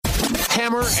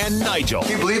Hammer and Nigel.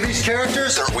 Can you believe these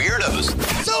characters are weirdos?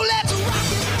 So let's rock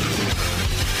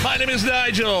it. My name is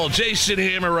Nigel. Jason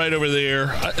Hammer right over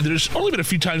there. There's only been a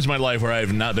few times in my life where I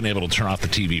have not been able to turn off the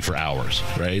TV for hours,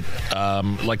 right?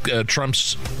 Like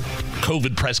Trump's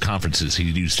COVID press conferences he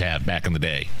used to have back in the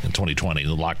day in 2020.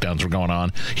 The lockdowns were going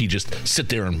on. He'd just sit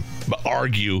there and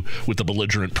argue with the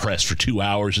belligerent press for 2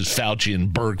 hours as Fauci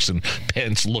and Birx and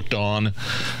Pence looked on.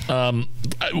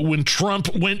 When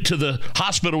Trump went to the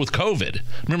hospital with COVID,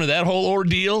 remember that whole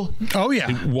ordeal? Oh,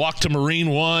 yeah. He walked to Marine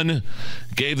One,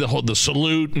 gave the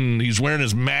salute, and he's wearing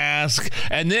his mask.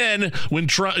 And then when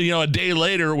Trump, a day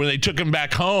later, when they took him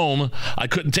back home, I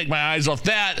couldn't take my eyes off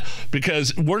that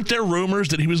because weren't there rumors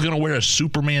that he was going to wear a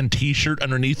Superman T-shirt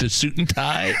underneath his suit and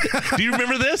tie? Do you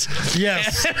remember this?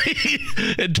 Yes.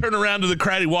 And turn around to the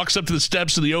crowd. He walks up to the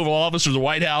steps of the Oval Office or the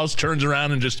White House, turns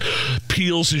around and just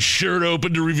peels his shirt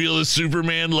open to reveal his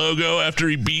Superman logo after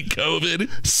he beat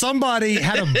COVID. Somebody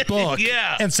had a book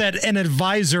and said an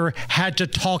advisor had to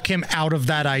talk him out of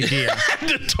that idea. Had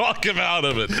to talk him out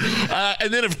of it.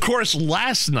 And then, of course,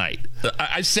 last night,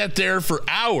 I sat there for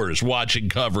hours watching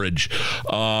coverage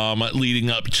leading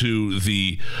up to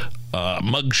the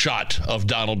mugshot of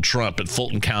Donald Trump at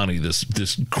Fulton County,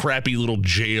 this crappy little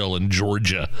jail in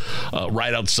Georgia,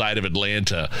 right outside of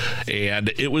Atlanta.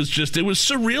 And it was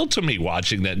surreal to me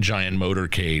watching that giant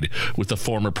motorcade with the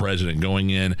former president going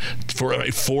in for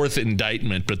a fourth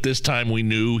indictment. But this time we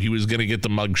knew he was going to get the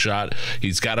mugshot.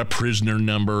 He's got a prisoner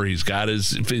number. He's got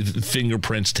his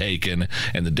fingerprints taken.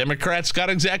 And the Democrats got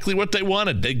exactly what they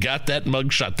wanted. They got that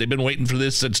mugshot. They've been waiting for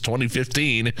this since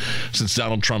 2015, since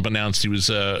Donald Trump announced he was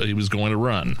going to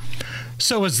run.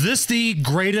 So is this the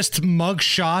greatest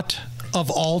mugshot of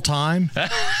all time?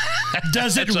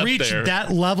 Does it reach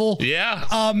that level?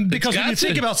 Yeah. Because when you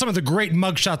think about some of the great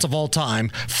mugshots of all time,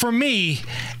 for me,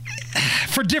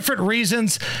 for different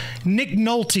reasons, Nick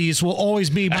Nolte's will always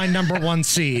be my number one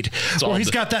seed. Where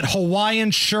he's got that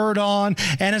Hawaiian shirt on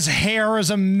and his hair is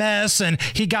a mess and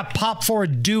he got popped for a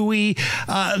Dewey.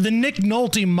 The Nick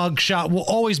Nolte mugshot will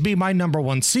always be my number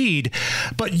one seed.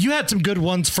 But you had some good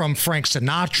ones from Frank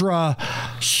Sinatra,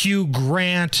 Hugh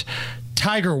Grant.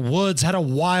 Tiger Woods had a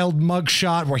wild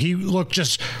mugshot where he looked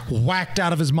just whacked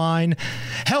out of his mind.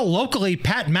 Hell, locally,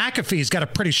 Pat McAfee's got a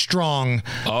pretty strong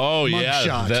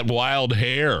mugshot. That wild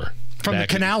hair. From the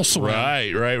canal swim.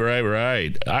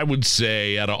 Right. I would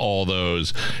say out of all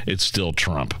those, it's still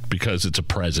Trump because it's a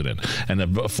president. And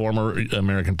a former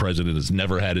American president has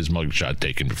never had his mugshot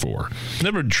taken before.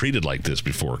 Never been treated like this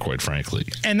before, quite frankly.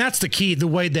 And that's the key, the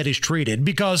way that he's treated.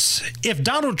 Because if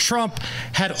Donald Trump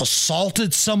had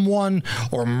assaulted someone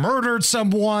or murdered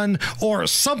someone or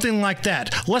something like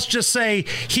that, let's just say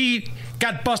he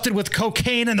got busted with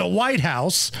cocaine in the White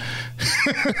House,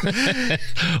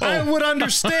 I would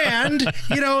understand,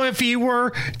 if he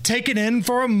were taken in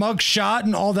for a mugshot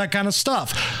and all that kind of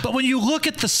stuff. But when you look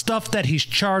at the stuff that he's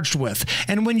charged with,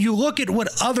 and when you look at what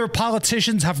other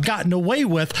politicians have gotten away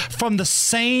with from the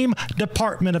same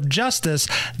Department of Justice,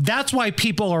 that's why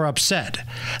people are upset.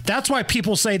 That's why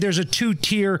people say there's a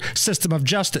two-tier system of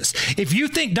justice. If you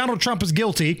think Donald Trump is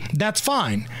guilty, that's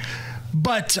fine.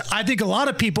 But I think a lot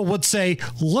of people would say,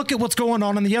 look at what's going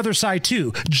on the other side,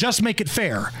 too. Just make it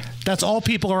fair. That's all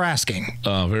people are asking.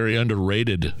 Very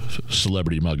underrated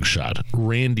celebrity mugshot.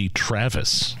 Randy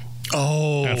Travis.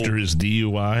 Oh. After his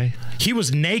DUI. He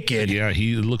was naked. Yeah,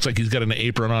 he looks like he's got an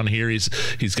apron on here. He's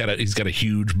got a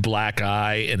huge black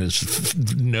eye and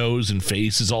his nose and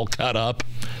face is all cut up.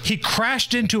 He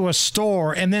crashed into a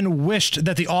store and then wished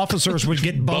that the officers would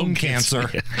get bone cancer.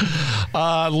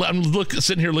 I'm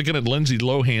sitting here looking at Lindsay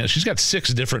Lohan. She's got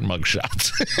 6 different mugshots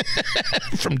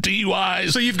from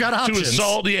DUIs. So you've got options. To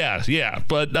assault. Yeah.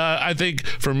 But I think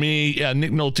for me,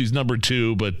 Nick Nolte's number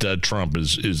 2, but Trump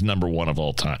is number 1 of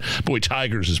all time. Boy,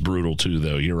 Tigers is brutal too,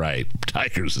 though. You're right.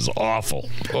 Tigers is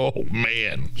awful. Oh,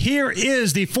 man. Here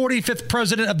is the 45th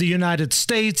President of the United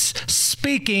States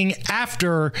speaking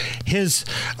after his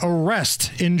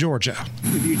arrest in Georgia.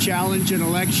 If you challenge an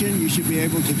election, you should be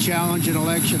able to challenge an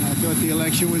election. I thought the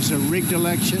election was a rigged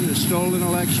election, a stolen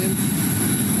election,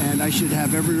 and I should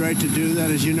have every right to do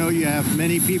that. As you know, you have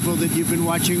many people that you've been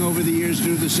watching over the years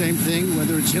do the same thing,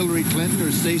 whether it's Hillary Clinton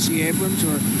or Stacey Abrams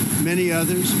or many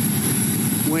others.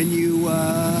 When you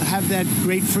have that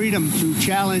great freedom to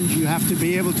challenge, you have to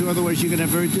be able to, otherwise you're going to have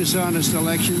very dishonest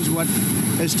elections. What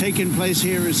has taken place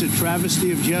here is a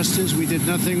travesty of justice. We did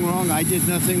nothing wrong. I did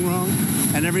nothing wrong.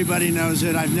 And everybody knows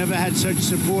it. I've never had such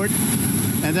support.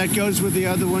 And that goes with the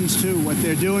other ones, too. What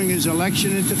they're doing is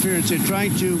election interference. They're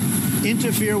trying to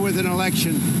interfere with an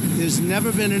election. There's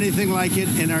never been anything like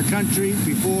it in our country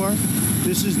before.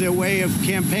 This is their way of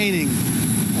campaigning.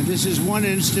 And this is one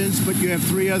instance, but you have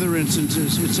 3 other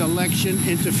instances. It's election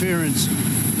interference.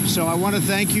 So I want to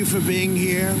thank you for being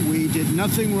here. We did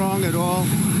nothing wrong at all,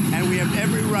 and we have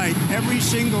every right, every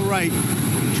single right,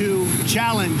 to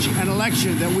challenge an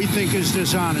election that we think is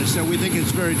dishonest, that we think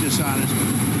is very dishonest.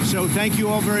 So thank you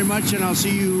all very much, and I'll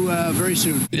see you very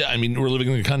soon. Yeah, I mean, we're living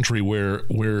in a country where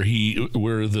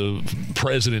the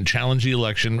president challenged the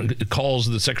election, calls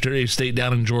the Secretary of State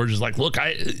down in Georgia, is like, look,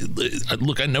 I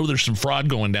know there's some fraud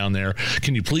going down there.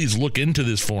 Can you please look into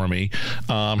this for me?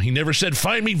 He never said,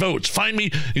 find me votes, find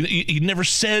me. He never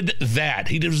said that.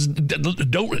 He just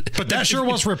don't. But that sure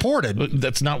was reported.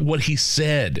 That's not what he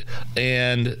said.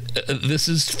 And this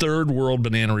is third world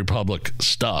banana republic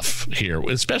stuff here,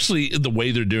 especially the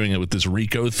way they're doing it with this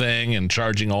RICO thing and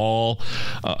charging all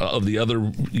of the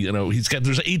other,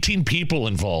 there's 18 people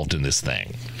involved in this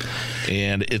thing,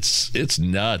 and it's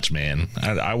nuts, man.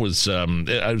 I was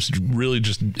really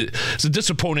it's a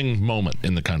disappointing moment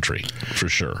in the country for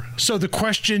sure. So the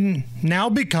question now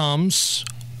becomes,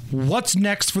 what's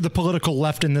next for the political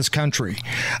left in this country?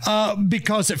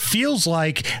 Because it feels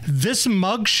like this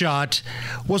mugshot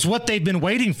was what they've been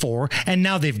waiting for, and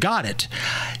now they've got it.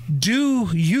 Do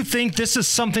you think this is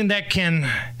something that can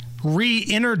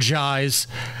re-energize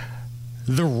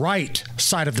the right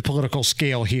side of the political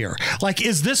scale here? Like,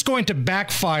 is this going to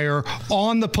backfire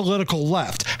on the political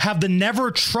left? Have the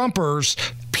never-Trumpers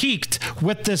peaked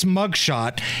with this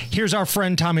mugshot? Here's our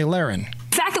friend Tommy Lahren.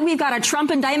 The fact that we've got a Trump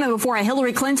indictment before a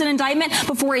Hillary Clinton indictment,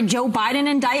 before a Joe Biden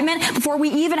indictment, before we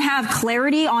even have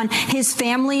clarity on his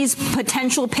family's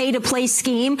potential pay-to-play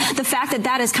scheme, the fact that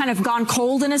that has kind of gone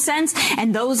cold in a sense,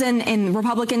 and those in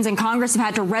Republicans in Congress have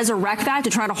had to resurrect that to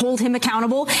try to hold him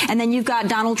accountable, and then you've got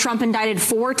Donald Trump indicted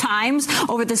 4 times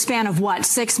over the span of,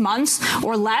 6 months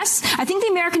or less? I think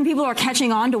the American people are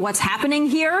catching on to what's happening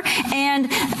here, and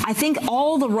I think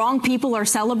all the wrong people are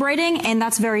celebrating, and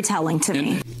that's very telling to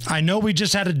me. I know we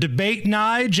just had a debate,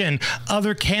 Nige, and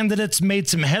other candidates made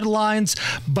some headlines,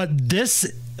 but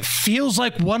this feels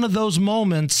like one of those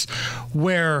moments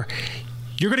where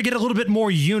you're going to get a little bit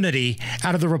more unity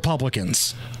out of the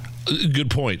Republicans. Good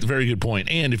point. Very good point.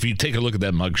 And if you take a look at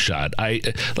that mugshot,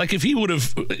 if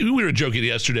we were joking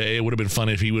yesterday, it would have been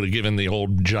funny if he would have given the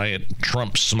old giant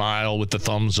Trump smile with the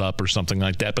thumbs up or something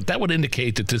like that. But that would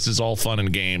indicate that this is all fun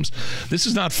and games. This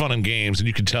is not fun and games. And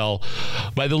you can tell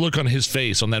by the look on his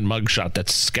face on that mugshot, that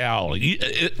scowl.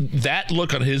 That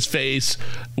look on his face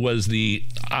was the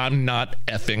I'm not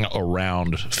effing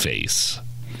around face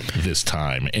this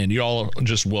time. And y'all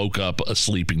just woke up a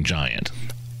sleeping giant.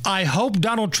 I hope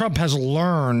Donald Trump has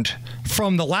learned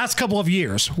from the last couple of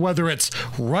years, whether it's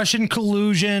Russian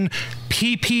collusion,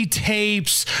 PP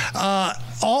tapes,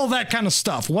 all that kind of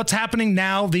stuff. What's happening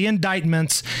now, the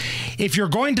indictments. If you're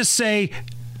going to say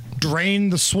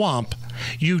drain the swamp,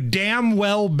 you damn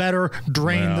well better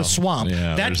drain the swamp.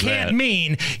 Yeah, that can't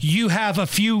mean you have a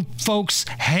few folks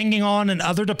hanging on in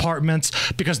other departments,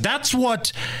 because that's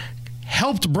what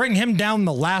helped bring him down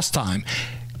the last time.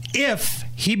 If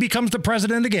he becomes the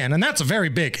president again, and that's a very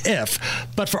big if,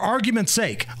 but for argument's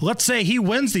sake, let's say he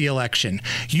wins the election.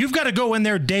 You've got to go in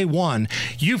there day one.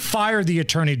 You fire the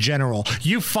attorney general.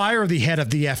 You fire the head of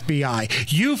the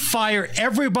FBI. You fire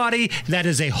everybody that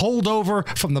is a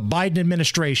holdover from the Biden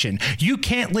administration. You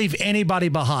can't leave anybody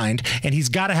behind, and he's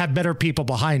got to have better people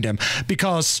behind him,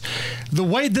 because the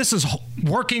way this is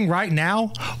working right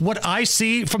now, what I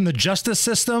see from the justice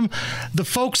system, the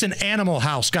folks in Animal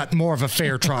House got more of a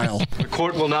fair trial. The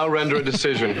court will now render a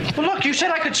decision. Well, look, you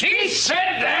said I could speak. He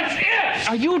said that's it.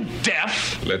 Are you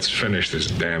deaf? Let's finish this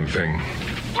damn thing.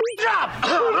 Stop!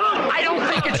 I don't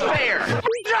think it's fair.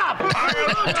 Stop!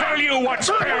 I'll tell you what's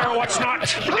fair, what's not.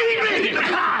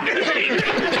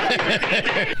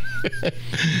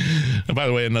 By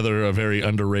the way, another very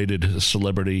underrated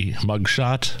celebrity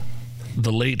mugshot.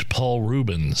 The late Paul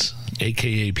Rubens,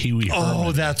 a.k.a. Pee Wee Herman.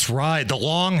 Oh, that's right. The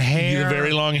long hair. The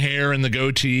very long hair and the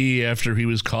goatee after he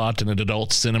was caught in an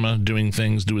adult cinema doing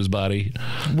things to his body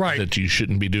that you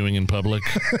shouldn't be doing in public,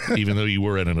 even though you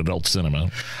were at an adult cinema.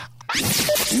 You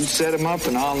set him up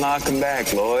and I'll knock him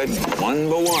back, Lloyd. 1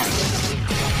 by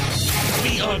 1.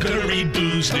 We are Curry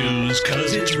Booze News,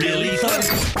 because it's really fun.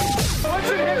 Once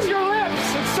it hits your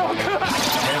lips, it's so good.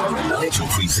 Nigel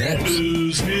presents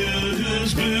Booze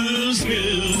News, Booze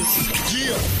News.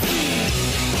 Yeah.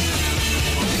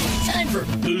 Time for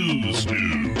Booze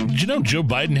News. Did you know Joe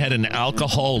Biden had an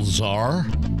alcohol czar?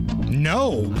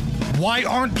 No. Why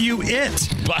aren't you it?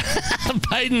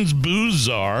 Biden's booze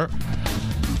czar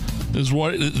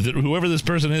Whoever this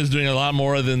person is doing a lot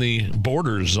more than the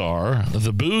border czar,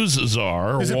 the booze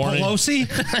czar. Is it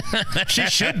Pelosi? She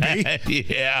should be.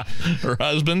 Yeah, her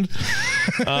husband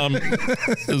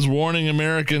is warning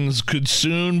Americans could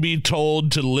soon be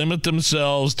told to limit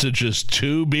themselves to just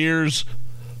 2 beers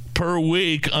per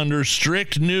week under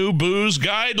strict new booze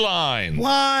guidelines.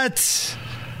 What?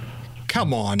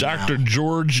 Come on, Dr. now.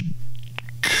 George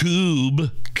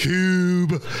Koob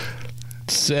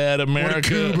said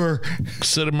America.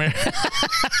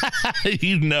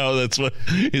 You know that's what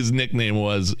his nickname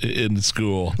was in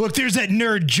school. Look, there's that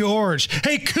nerd George.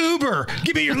 Hey, Coober,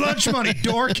 give me your lunch money,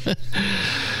 dork.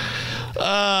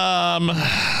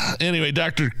 Anyway,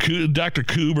 Dr.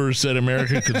 Coober said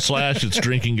America could slash its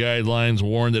drinking guidelines,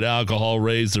 warned that alcohol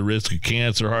raised the risk of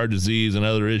cancer, heart disease, and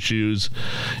other issues,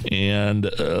 and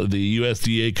the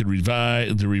USDA could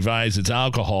revise its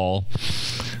alcohol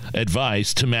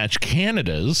advice to match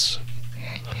Canada's,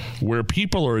 where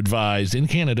people are advised in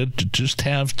Canada to just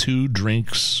have 2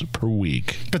 drinks per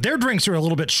week. But their drinks are a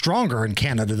little bit stronger in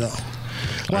Canada, though.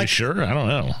 Like, sure? I don't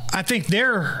know. I think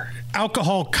their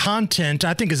alcohol content,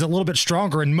 is a little bit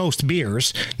stronger in most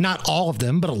beers. Not all of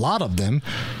them, but a lot of them.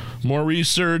 More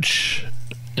research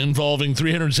involving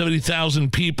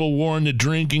 370,000 people warned that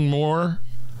drinking more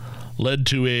led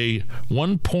to a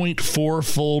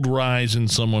 1.4-fold rise in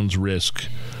someone's risk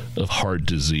of heart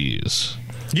disease.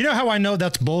 You know how I know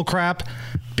that's bullcrap?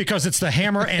 Because it's the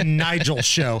Hammer and Nigel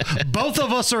show. Both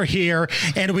of us are here,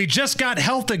 and we just got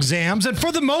health exams, and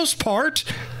for the most part,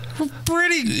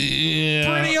 pretty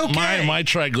okay. My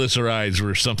triglycerides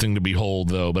were something to behold,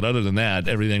 though. But other than that,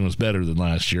 everything was better than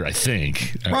last year, I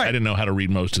think. Right. I didn't know how to read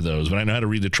most of those, but I know how to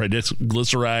read the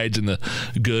triglycerides and the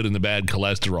good and the bad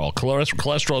cholesterol.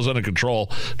 Cholesterol's under control.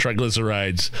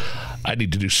 Triglycerides, I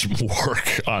need to do some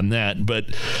work on that. But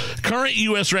current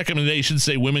U.S. recommendations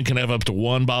say women can have up to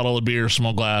 1 bottle of beer,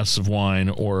 small glass of wine,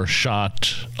 or a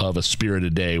shot of a spirit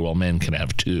a day, while men can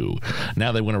have 2.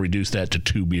 Now they want to reduce that to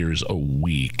 2 beers a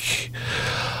week.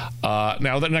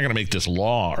 Now, they're not going to make this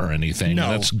law or anything. No.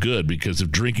 That's good, because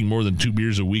if drinking more than 2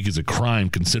 beers a week is a crime,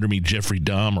 consider me Jeffrey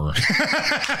Dahmer.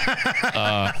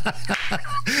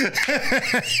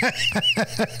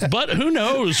 But who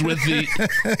knows with the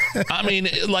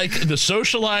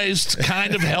socialized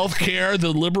kind of health care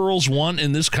the liberals want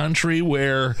in this country,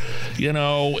 where,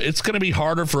 it's going to be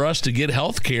harder for us to get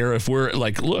health care if we're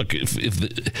like, look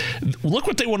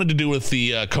what they wanted to do with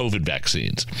the COVID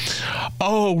vaccines.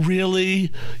 Oh,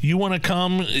 really? You want to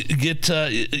come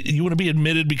you want to be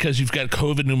admitted because you've got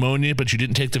COVID pneumonia, but you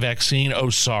didn't take the vaccine? Oh,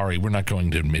 sorry, we're not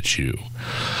going to admit you.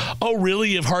 Oh,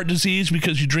 really? You have heart disease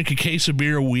because you drink a case of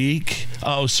beer a week?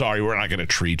 Oh, sorry, we're not going to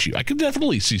treat you. I could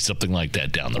definitely see something like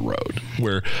that down the road,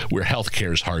 where health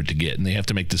care is hard to get, and they have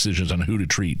to make decisions on who to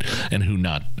treat and who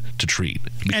not to treat.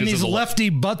 And these lefty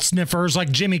butt sniffers like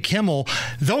Jimmy Kimmel,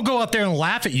 they'll go out there and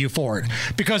laugh at you for it,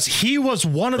 because he was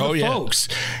one of the folks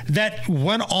that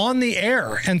went on the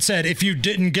air and said, if you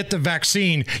didn't get the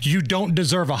vaccine, you don't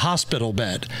deserve a hospital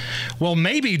bed. Well,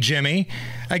 maybe, Jimmy,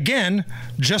 again,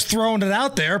 just throwing it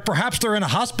out there, perhaps they're in a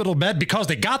hospital bed because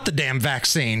they got the damn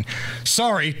vaccine.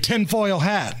 Sorry, tinfoil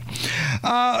hat.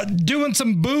 Doing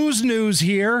some booze news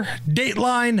here.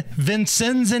 Dateline,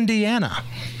 Vincennes, Indiana.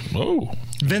 Oh.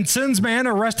 Vincennes man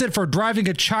arrested for driving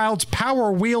a child's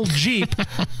Power Wheel Jeep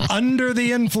under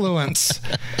the influence.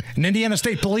 An Indiana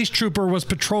State Police trooper was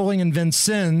patrolling in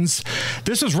Vincennes.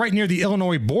 This was right near the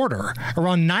Illinois border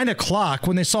around 9 o'clock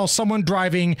when they saw someone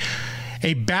driving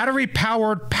a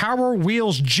battery-powered Power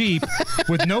Wheels Jeep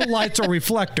with no lights or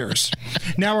reflectors.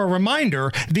 Now, a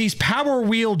reminder, these Power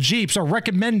Wheel Jeeps are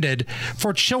recommended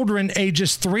for children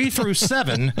ages 3 through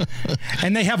 7,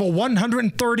 and they have a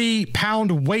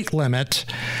 130-pound weight limit.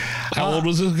 How old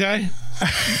was this guy?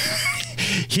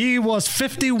 He was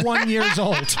 51 years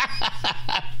old.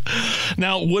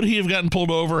 Now, would he have gotten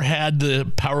pulled over had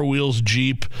the Power Wheels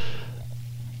Jeep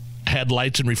had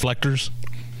lights and reflectors?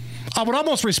 I would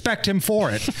almost respect him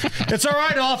for it. It's all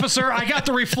right, officer. I got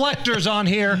the reflectors on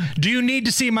here. Do you need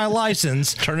to see my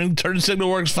license? Turn signal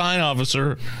works fine,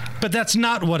 officer. But that's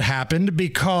not what happened,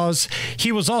 because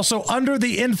he was also under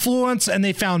the influence, and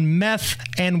they found meth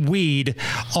and weed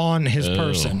on his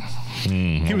person.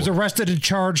 Mm-hmm. He was arrested and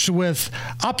charged with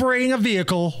operating a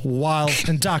vehicle while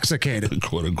intoxicated.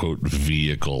 Quote unquote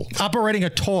vehicle. Operating a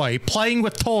toy, playing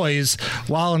with toys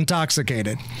while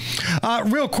intoxicated.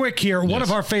 Real quick here, one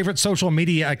of our favorite social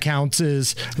media accounts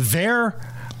is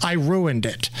I Ruined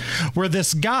It, where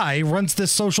this guy runs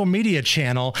this social media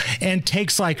channel and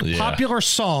takes popular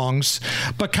songs,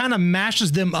 but kind of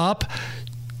mashes them up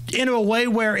in a way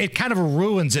where it kind of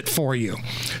ruins it for you.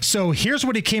 So here's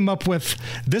what he came up with.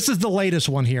 This is the latest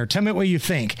one here. Tell me what you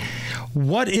think.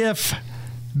 What if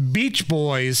Beach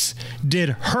Boys did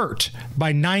Hurt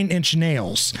by 9 Inch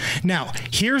Nails? Now,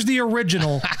 here's the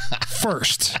original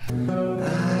first.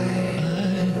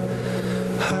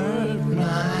 Hurt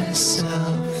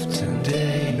myself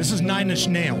today. This is 9 Inch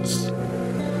Nails.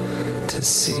 To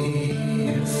see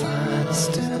if I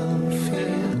still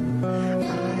feel I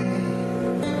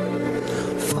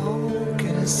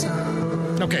focus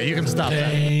on. Okay, you can stop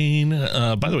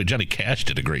that. By the way, Johnny Cash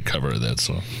did a great cover of that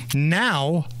song.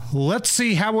 Now, let's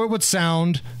see how it would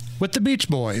sound with the Beach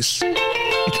Boys. I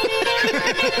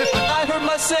hurt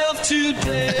myself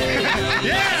today.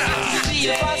 Yeah! To see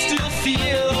if I still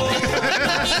feel.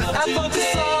 I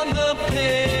focus on the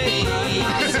pain.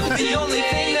 The only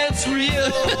thing that's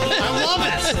real. I love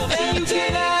it. And you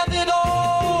can have it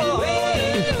all.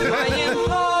 Crying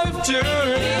laughter.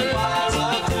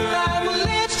 I will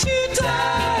let you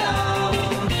down.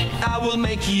 I will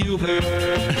make you hurt.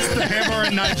 It's the Hammer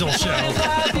and Nigel show.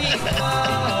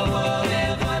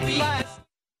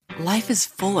 Life is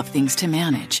full of things to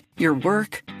manage. Your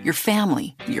work, your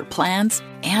family, your plans,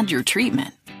 and your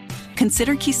treatment.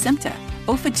 Consider Kesimpta,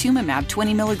 ofatumumab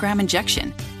 20 milligram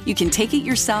injection. You can take it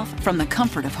yourself from the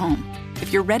comfort of home.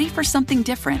 If you're ready for something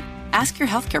different, ask your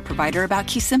healthcare provider about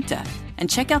Kesimpta and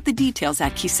check out the details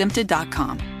at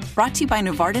kesimpta.com. Brought to you by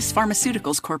Novartis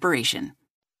Pharmaceuticals Corporation.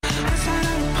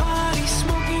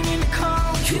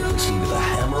 You're listening to the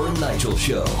Hammer and Nigel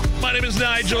Show. My name is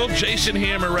Nigel. Jason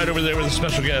Hammer right over there with a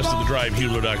special guest at the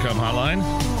DriveHuler.com hotline.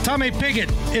 Tommy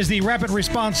Piggott is the Rapid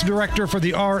Response Director for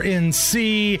the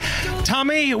RNC.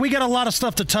 Tommy, we got a lot of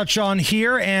stuff to touch on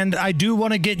here, and I do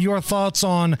want to get your thoughts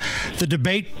on the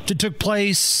debate that took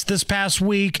place this past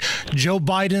week, Joe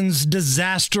Biden's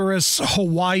disastrous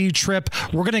Hawaii trip.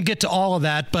 We're going to get to all of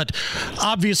that, but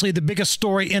obviously the biggest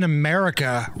story in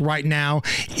America right now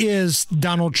is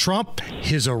Donald Trump,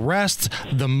 his arrest,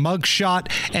 the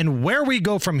mugshot, and where we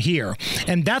go from here.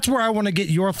 And that's where I want to get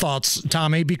your thoughts,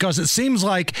 Tommy, because it seems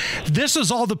like this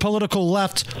is all the political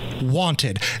left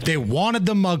wanted. They wanted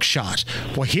the mugshot.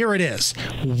 Well, here it is.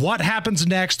 What happens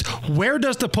next? Where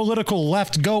does the political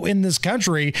left go in this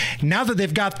country now that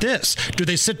they've got this? Do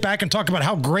they sit back and talk about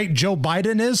how great Joe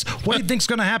Biden is? What do you think's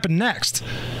going to happen next?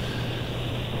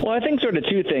 Well, I think sort of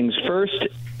two things. First,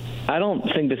 I don't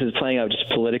think this is playing out just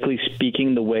politically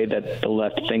speaking the way that the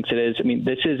left thinks it is. I mean,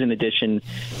 this is in addition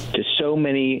to so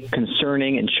many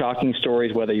concerning and shocking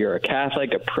stories, whether you're a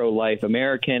Catholic, a pro-life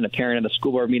American, a parent at a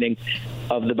school board meeting,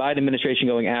 of the Biden administration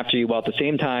going after you while at the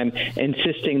same time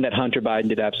insisting that Hunter Biden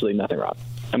did absolutely nothing wrong.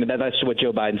 I mean, that's what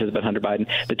Joe Biden says about Hunter Biden.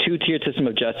 The two-tiered system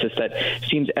of justice that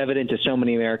seems evident to so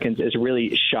many Americans is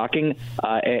really shocking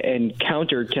and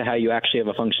counter to how you actually have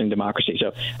a functioning democracy.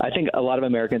 So I think a lot of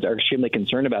Americans are extremely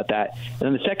concerned about that. And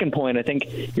then the second point, I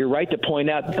think you're right to point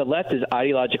out that the left is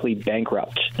ideologically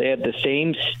bankrupt. They have the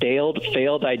same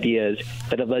failed ideas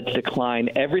that have led to decline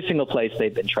every single place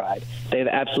they've been tried. They have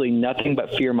absolutely nothing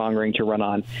but fear-mongering to run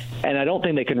on. And I don't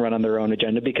think they can run on their own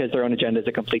agenda because their own agenda is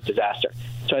a complete disaster.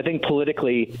 So I think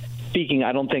politically speaking,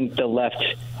 I don't think the left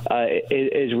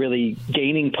is really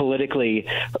gaining politically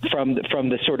from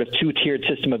the sort of two-tiered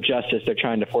system of justice they're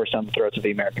trying to force down the throats of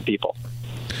the American people.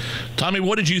 Tommy,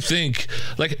 what did you think?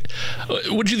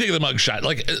 What did you think of the mugshot?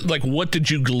 Like, what did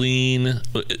you glean?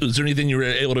 Was there anything you were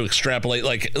able to extrapolate?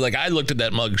 Like I looked at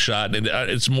that mugshot, and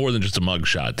it's more than just a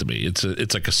mugshot to me.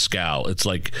 It's like a scowl. It's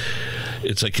like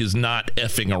his not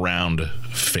effing around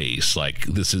face. Like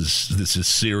this is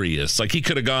serious. Like he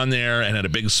could have gone there and had a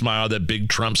big smile, that big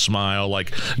Trump smile,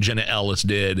 like Jenna Ellis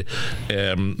did.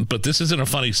 But this isn't a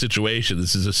funny situation.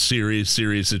 This is a serious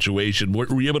situation.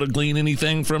 Were you able to glean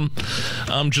anything from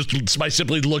just by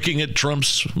simply looking at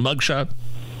Trump's mugshot?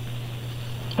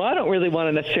 Well, I don't really want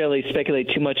to necessarily speculate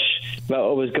too much about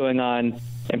what was going on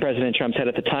in President Trump's head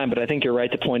at the time, but I think you're right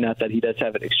to point out that he does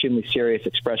have an extremely serious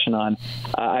expression on.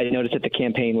 I noticed that the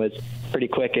campaign was pretty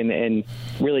quick and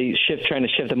really trying to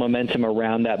shift the momentum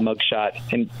around that mugshot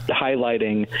and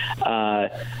highlighting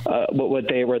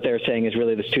what they're saying is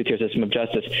really this two-tier system of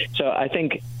justice. So I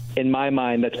think, in my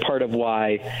mind, that's part of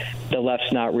why the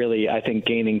left's not really, I think,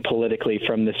 gaining politically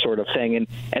from this sort of thing.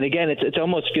 And again, it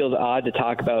almost feels odd to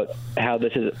talk about how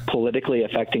this is politically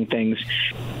affecting things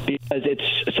because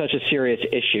it's such a serious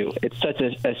issue. It's such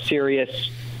a serious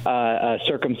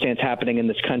circumstance happening in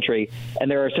this country,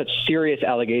 and there are such serious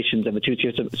allegations of a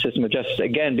two-tier system of justice,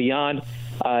 again, beyond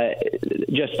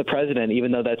just the president,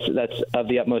 even though that's of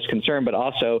the utmost concern, but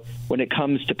also when it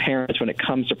comes to parents, when it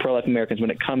comes to pro-life Americans, when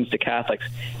it comes to Catholics.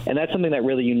 And that's something that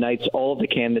really unites all of the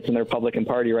candidates in the Republican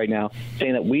Party right now,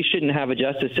 saying that we shouldn't have a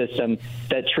justice system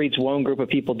that treats one group of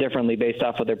people differently based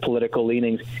off of their political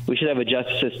leanings. We should have a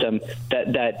justice system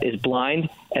that is blind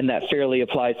and that fairly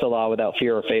applies the law without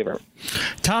fear or favor.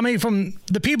 Tommy, from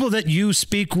the people that you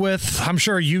speak with, I'm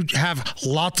sure you have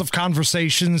lots of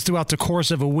conversations throughout the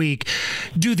course of a week.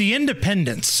 Do the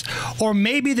independents, or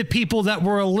maybe the people that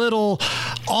were a little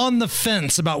on the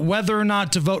fence about whether or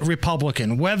not to vote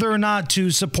Republican, whether or not to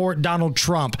support Donald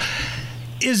Trump,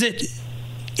 is it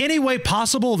any way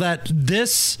possible that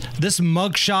this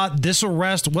mugshot, this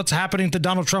arrest, what's happening to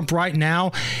Donald Trump right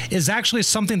now is actually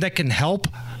something that can help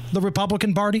the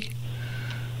Republican Party?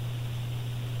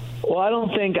 Well, I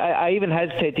don't think I even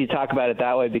hesitate to talk about it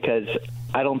that way, because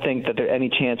I don't think that there's any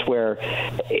chance where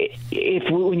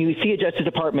when you see a Justice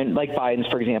Department like Biden's,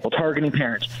 for example, targeting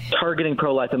parents, targeting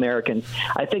pro-life Americans,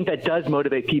 I think that does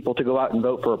motivate people to go out and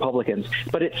vote for Republicans.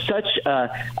 But it's such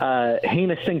a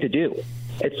heinous thing to do.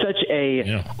 It's such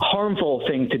a harmful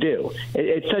thing to do.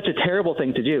 It's such a terrible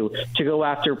thing to do, to go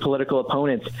after political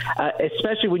opponents,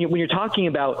 especially when you're talking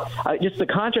about just the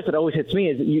contrast that always hits me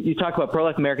is you talk about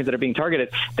pro-life Americans that are being targeted.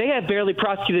 They have barely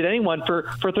prosecuted anyone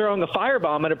for throwing a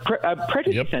firebomb at a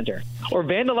pregnancy center or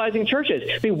vandalizing churches.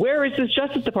 I mean, where is this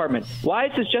Justice Department? Why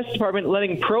is this Justice Department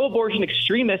letting pro-abortion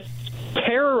extremists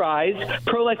terrorize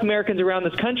pro-life Americans around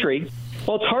this country,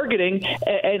 while targeting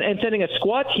and sending a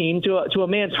SWAT team to a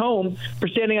man's home for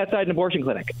standing outside an abortion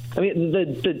clinic? I mean,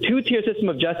 the two-tier system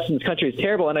of justice in this country is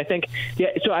terrible, and I think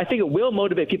it will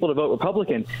motivate people to vote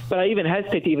Republican, but I even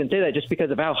hesitate to even say that just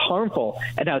because of how harmful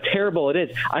and how terrible it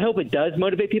is. I hope it does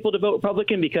motivate people to vote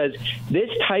Republican, because this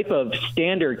type of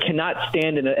standard cannot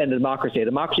stand in a democracy. A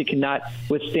democracy cannot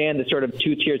withstand the sort of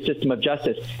two-tier system of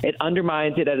justice. It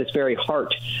undermines it at its very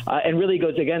heart, and really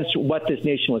goes against what this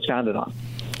nation was founded on.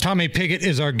 Tommy Pigott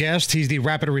is our guest. He's the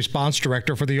Rapid Response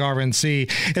Director for the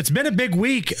RNC. It's been a big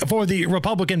week for the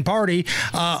Republican Party.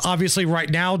 Obviously, right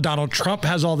now, Donald Trump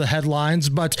has all the headlines.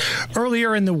 But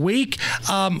earlier in the week,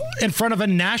 in front of a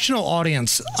national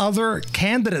audience, other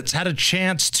candidates had a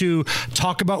chance to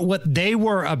talk about what they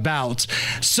were about.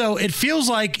 So it feels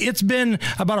like it's been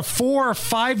about a 4 or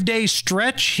 5 day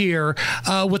stretch here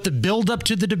with the build-up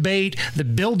to the debate, the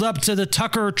build-up to the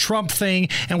Tucker-Trump thing,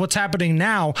 and what's happening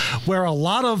now, where a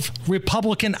lot of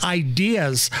Republican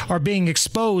ideas are being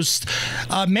exposed,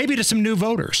 maybe to some new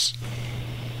voters.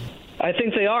 I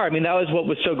think they are. I mean, that was what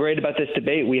was so great about this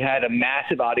debate. We had a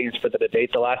massive audience for the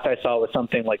debate. The last I saw was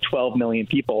something like 12 million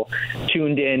people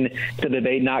tuned in to the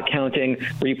debate, not counting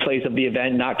replays of the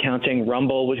event, not counting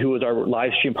Rumble, who was our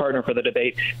live stream partner for the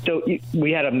debate. So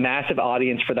we had a massive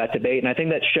audience for that debate, and I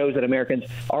think that shows that Americans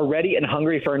are ready and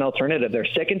hungry for an alternative. They're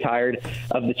sick and tired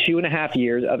of the 2.5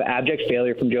 years of abject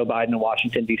failure from Joe Biden in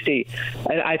Washington, D.C.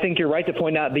 And I think you're right to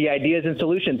point out the ideas and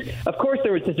solutions. Of course,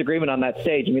 there was disagreement on that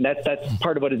stage. I mean, that's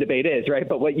part of what a debate is, right?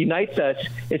 But what unites us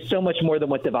is so much more than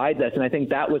what divides us, and I think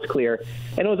that was clear.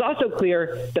 And it was also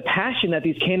clear the passion that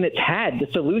these candidates had, the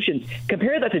solutions.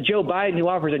 Compare that to Joe Biden, who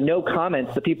offers a no comment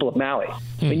to the people of Maui.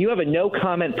 When you have a no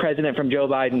comment president from Joe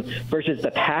Biden versus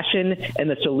the passion and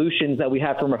the solutions that we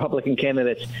have from Republican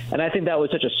candidates, and I think that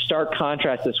was such a stark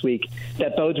contrast this week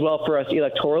that bodes well for us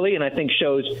electorally, and I think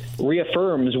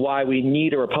reaffirms why we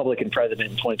need a Republican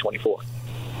president in 2024.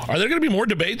 Are there going to be more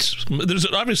debates? There's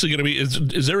obviously going to be.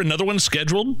 Is there another one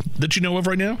scheduled that you know of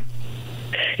right now?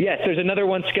 Yes, there's another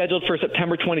one scheduled for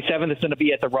September 27th. It's going to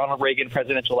be at the Ronald Reagan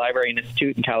Presidential Library and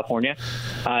Institute in California.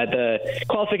 The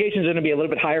qualifications are going to be a little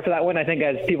bit higher for that one, I think,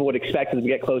 as people would expect as we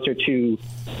get closer to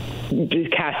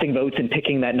casting votes and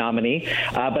picking that nominee.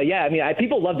 But yeah, I mean,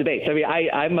 people love debates. I mean,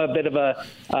 I'm a bit of a,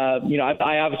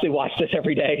 I obviously watch this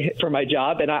every day for my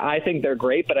job, and I think they're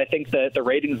great, but I think the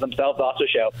ratings themselves also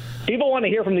show people want to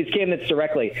hear from these candidates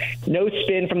directly. No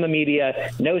spin from the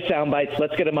media, no sound bites.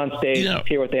 Let's get them on stage,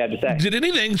 hear what they have to say. Did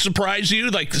anything surprise you?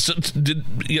 Did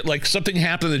something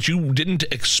happen that you didn't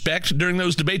expect during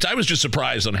those debates? I was just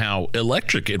surprised on how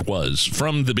electric it was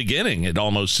from the beginning. It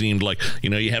almost seemed like,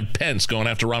 you have Pence going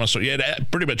after Ramaswamy. You had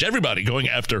pretty much everybody going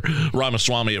after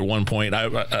Ramaswamy at one point.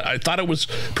 I thought it was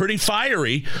pretty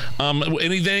fiery.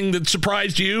 Anything that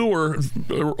surprised you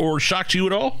or shocked you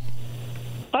at all?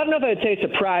 I don't know if I'd say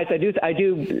surprised. I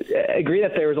do agree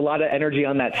that there was a lot of energy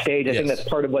on that stage. I think that's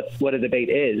part of what a debate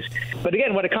is. But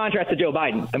again, what a contrast to Joe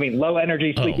Biden. I mean, low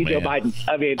energy, squeaky Joe Biden.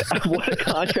 I mean, what a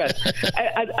contrast.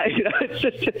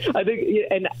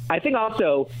 I think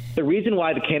also the reason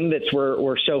why the candidates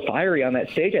were so fiery on that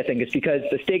stage, I think, is because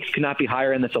the stakes could not be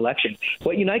higher in this election.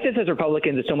 What unites us as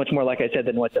Republicans is so much more, like I said,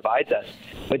 than what divides us.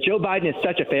 But Joe Biden is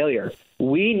such a failure.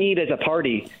 We need, as a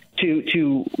party,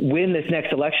 to win this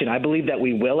next election. I believe that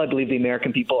we will. I believe the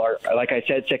American people are, like I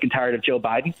said, sick and tired of Joe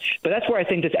Biden. But that's where I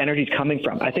think this energy is coming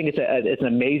from. I think it's an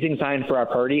amazing sign for our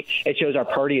party. It shows our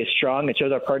party is strong. It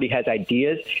shows our party has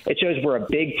ideas. It shows we're a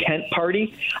big tent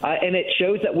party. And it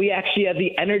shows that we actually have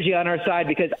the energy on our side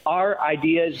because our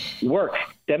ideas work.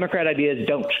 Democrat ideas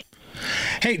don't.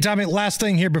 Hey, Tommy, last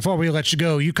thing here before we let you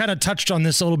go. You kind of touched on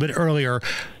this a little bit earlier.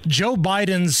 Joe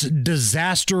Biden's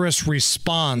disastrous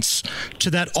response to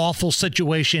that awful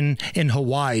situation in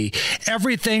Hawaii.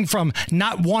 Everything from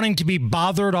not wanting to be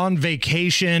bothered on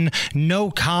vacation, no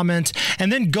comment,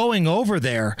 and then going over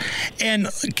there and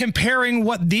comparing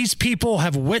what these people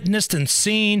have witnessed and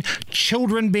seen,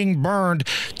 children being burned,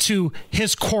 to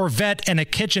his Corvette and a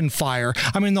kitchen fire.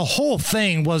 I mean, the whole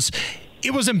thing was...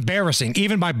 It was embarrassing,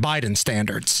 even by Biden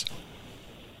standards.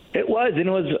 It was, and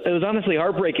it was honestly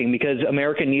heartbreaking because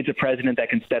America needs a president that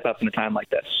can step up in a time like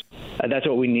this. That's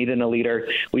what we need in a leader.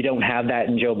 We don't have that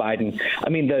in Joe Biden. I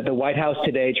mean, the White House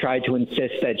today tried to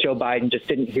insist that Joe Biden just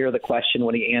didn't hear the question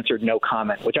when he answered no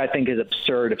comment, which I think is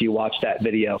absurd if you watch that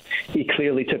video. He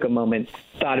clearly took a moment,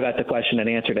 thought about the question, and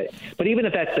answered it. But even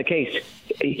if that's the case,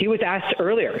 he was asked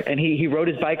earlier, and he rode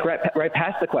his bike right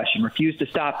past the question, refused to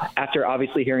stop after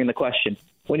obviously hearing the question.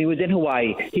 When he was in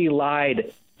Hawaii, he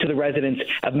lied to the residents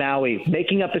of Maui,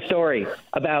 making up a story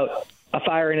about a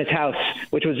fire in his house,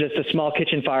 which was just a small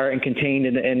kitchen fire and contained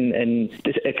and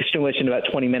extinguished in about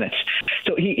 20 minutes.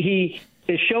 So he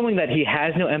is showing that he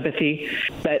has no empathy,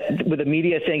 that with the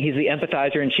media saying he's the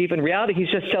empathizer in chief. In reality, he's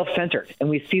just self-centered. And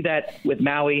we see that with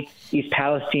Maui, East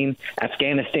Palestine,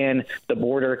 Afghanistan, the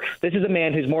border. This is a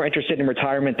man who's more interested in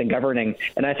retirement than governing.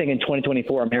 And I think in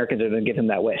 2024, Americans are going to give him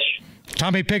that wish.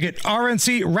 Tommy Pickett,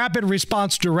 RNC Rapid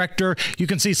Response Director. You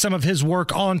can see some of his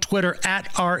work on Twitter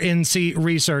at RNC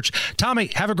Research.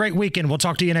 Tommy, have a great weekend. We'll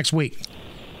talk to you next week.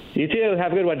 You too.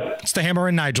 Have a good one. It's the Hammer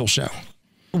and Nigel Show.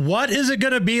 What is it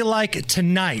going to be like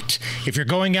tonight? If you're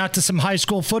going out to some high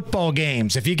school football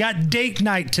games, if you got date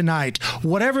night tonight,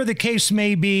 whatever the case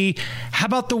may be, how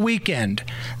about the weekend?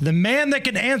 The man that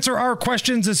can answer our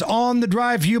questions is on the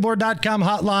drivehubler.com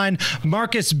hotline,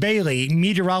 Marcus Bailey,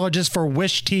 meteorologist for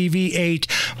Wish TV 8.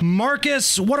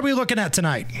 Marcus, what are we looking at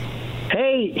tonight?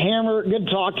 Hey, Hammer, good to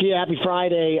talk to you. Happy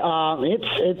Friday.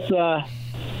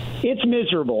 It's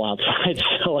miserable outside,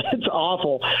 so it's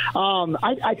awful.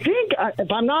 I think,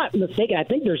 if I'm not mistaken, I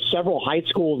think there's several high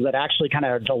schools that actually kind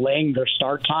of are delaying their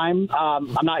start time.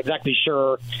 I'm not exactly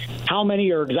sure how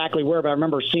many or exactly where, but I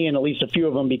remember seeing at least a few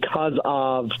of them because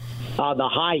of the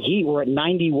high heat. We're at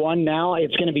 91 now.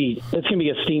 It's going to be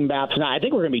a steam bath tonight. I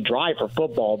think we're going to be dry for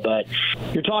football, but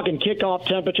you're talking kickoff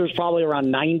temperatures probably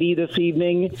around 90 this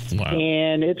evening,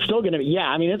 and it's still going to be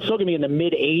it's still going to be in the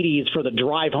mid 80s for the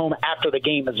drive home after the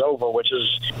game is over, which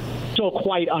is still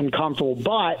quite uncomfortable.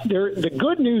 But the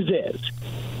good news is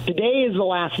today is the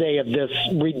last day of this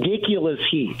ridiculous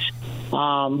heat.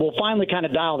 We'll finally kind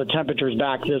of dial the temperatures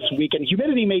back this weekend.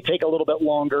 Humidity may take a little bit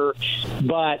longer,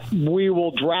 but we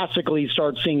will drastically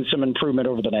start seeing some improvement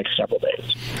over the next several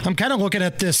days. I'm kind of looking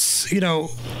at this,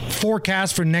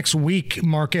 forecast for next week,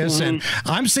 Marcus, and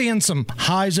I'm seeing some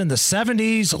highs in the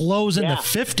 70s, lows in the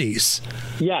 50s.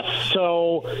 Yes.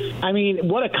 So, I mean,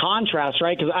 what a contrast,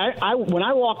 right? Because I when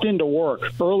I walked into work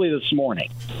early this morning,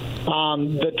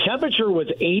 the temperature was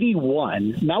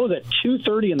 81. And that was at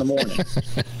 2:30 in the morning.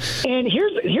 And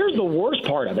here's the worst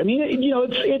part of it. I mean,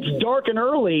 it's dark and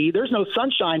early. There's no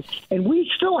sunshine, and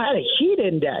we still had a heat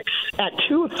index at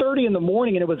 2:30 in the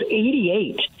morning, and it was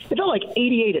 88. It felt like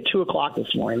 88 at 2 o'clock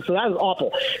this morning. So that was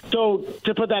awful. So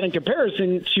to put that in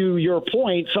comparison to your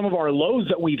point, some of our lows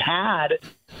that we've had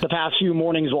the past few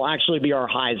mornings will actually be our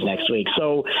highs next week.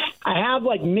 So I have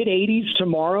like mid 80s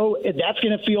tomorrow. That's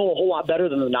going to feel a whole lot better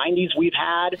than the 90s we've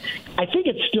had. I think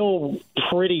it's still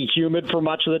pretty humid for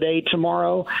much of the day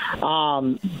tomorrow.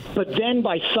 But then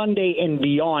by Sunday and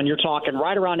beyond, you're talking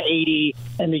right around 80,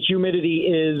 and the humidity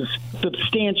is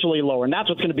substantially lower. And that's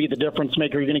what's going to be the difference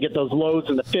maker. You're going to get those lows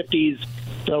in the 50s.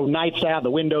 So nights to have the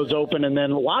windows open, and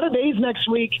then a lot of days next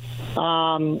week,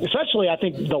 especially I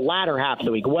think the latter half of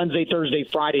the week, Wednesday, Thursday,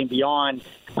 Friday, and beyond.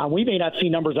 we may not see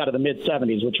numbers out of the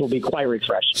mid-70s, which will be quite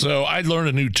refreshing. So I learned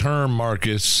a new term,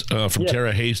 Marcus, from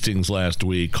Tara Hastings last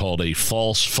week called a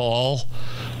false fall,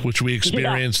 which we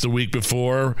experienced the week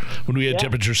before when we had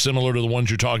temperatures similar to the ones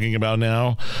you're talking about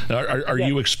now. Are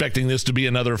you expecting this to be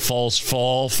another false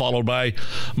fall followed by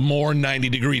more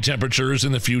 90-degree temperatures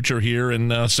in the future here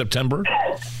in September?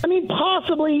 I mean,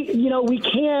 possibly.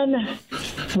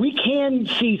 We can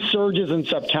see surges in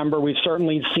September. We've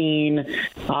certainly seen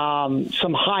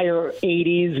some higher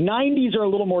 80s. 90s are a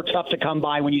little more tough to come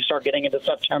by when you start getting into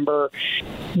September.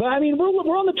 But I mean, we're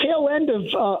on the tail end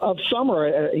of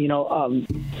summer.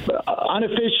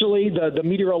 Unofficially, the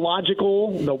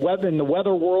meteorological, the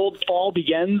weather world, fall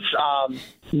begins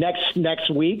next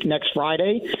week, next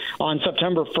Friday on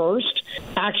September 1st.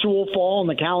 Actual fall on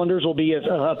the calendars will be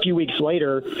a few weeks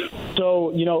later.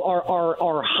 So,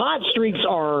 our hot streaks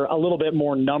are a little bit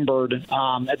more numbered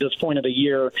at this point of the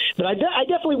year. But I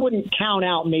definitely wouldn't count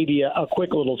out maybe a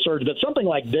quick little surge. But something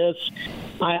like this,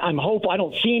 I'm hopeful. I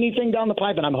don't see anything down the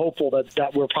pipe, and I'm hopeful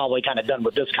that we're probably kind of done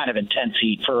with this kind of intense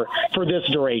heat for this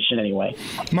duration anyway.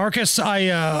 Marcus,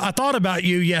 I thought about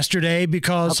you yesterday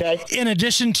because in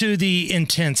addition to the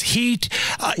intense heat,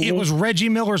 it was Reggie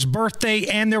Miller's birthday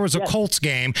and there was a Colts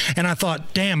game. And I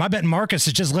thought, damn, I bet Marcus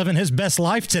is just living his best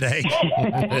life today.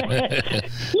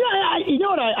 You know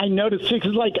what I noticed too,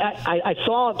 because I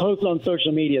saw a post on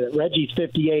social media that Reggie's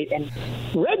 58, and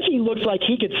Reggie looks like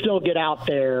he could still get out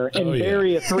there and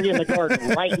bury a 3 in the garden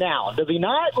right now. Does he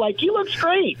not? He looks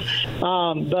great.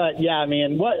 But yeah,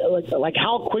 man,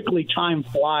 how quickly time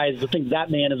flies. I think that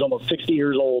man is almost 60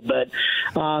 years old. But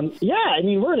I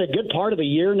mean, we're in a good part of the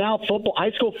year now.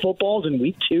 High school football's in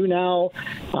week 2 now,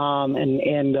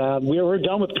 and we're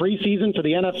done with preseason for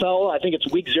the NFL. I think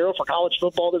it's week 0 for college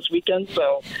football this weekend.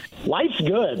 So life's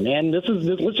good, man. Let's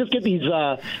just get these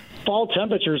fall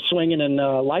temperatures swinging, and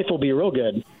life will be real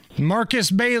good.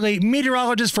 Marcus Bailey,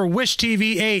 meteorologist for Wish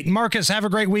TV 8. Marcus, have a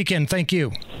great weekend. Thank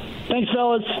you. Thanks,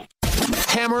 fellas.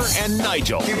 Hammer and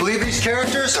Nigel. Can you believe these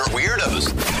characters are weirdos?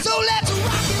 So let's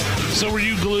rock it! So were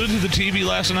you glued to the TV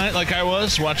last night like I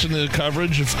was, watching the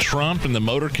coverage of Trump and the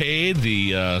motorcade,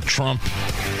 the Trump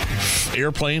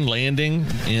airplane landing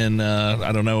in,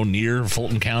 near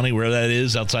Fulton County, where that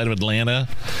is, outside of Atlanta,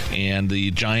 and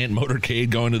the giant motorcade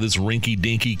going to this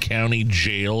rinky-dinky county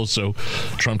jail so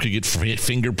Trump could get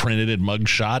fingerprinted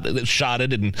and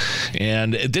shotted,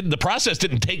 and the process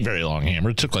didn't take very long,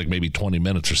 Hammer. It took like maybe 20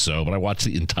 minutes or so, but I watched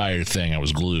the entire thing. I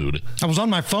was glued. I was on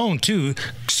my phone, too,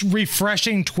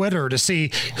 refreshing Twitter to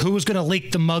see who was going to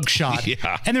leak the mugshot.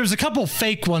 Yeah. And there was a couple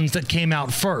fake ones that came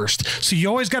out first. So you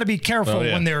always got to be careful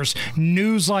when there's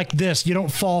news like this. You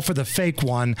don't fall for the fake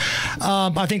one.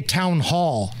 I think Town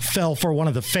Hall fell for one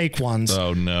of the fake ones.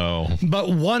 Oh, no. But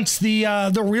once the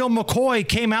real McCoy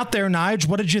came out there, Nige,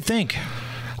 what did you think?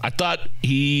 I thought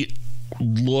he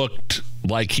looked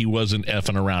like he wasn't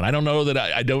effing around. I don't know that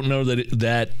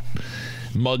that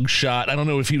mugshot, I don't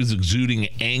know if he was exuding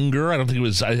anger. I don't think it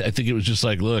was. I think it was just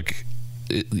like, look,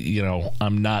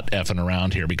 I'm not effing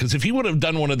around here. Because if he would have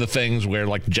done one of the things where,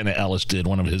 like Jenna Ellis did,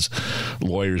 one of his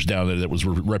lawyers down there that was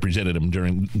represented him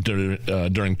during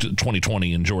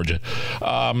 2020 in Georgia,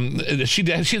 she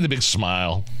had the big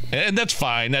smile, and that's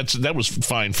fine. That was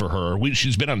fine for her.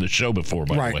 She's been on the show before,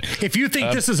 by the way. If you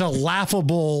think this is a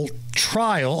laughable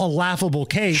trial, a laughable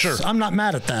case, sure, I'm not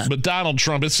mad at that. But Donald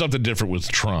Trump, it's something different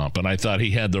with Trump, and I thought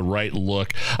he had the right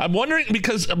look. I'm wondering,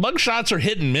 because mugshots are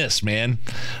hit and miss, man.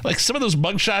 Like some of those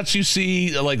mugshots you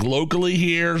see, like locally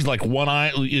here, like one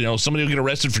eye, somebody will get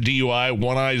arrested for DUI,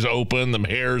 one eye's open, the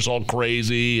hair's all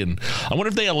crazy, and I wonder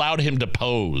if they allowed him to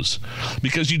pose,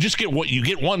 because you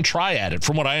get one try at it,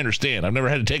 from what I understand. I've never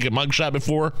had to take a mugshot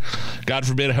before. God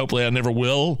forbid, hopefully I never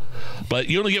will, but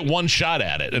you only get one shot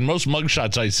at it, and most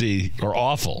mugshots I see are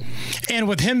awful. And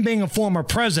with him being a former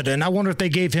president, I wonder if they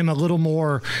gave him a little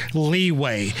more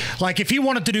leeway. Like if he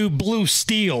wanted to do blue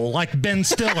steel, like Ben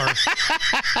Stiller,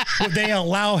 would they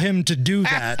allow him to do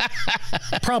that?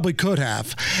 Probably could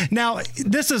have. Now,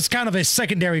 this is kind of a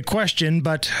secondary question,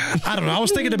 but I don't know. I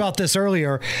was thinking about this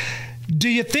earlier. Do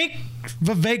you think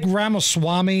Vivek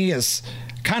Ramaswamy is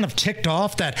kind of ticked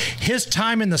off that his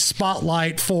time in the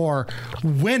spotlight for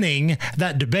winning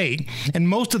that debate, and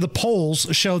most of the polls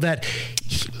show that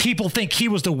people think he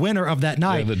was the winner of that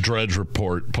night. Yeah, the Drudge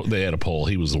Report, they had a poll.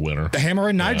 He was the winner. The Hammer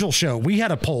and Nigel show, we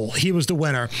had a poll. He was the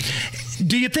winner.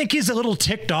 Do you think he's a little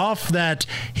ticked off that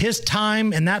his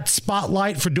time in that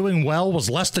spotlight for doing well was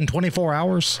less than 24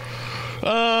 hours?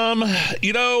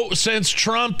 Since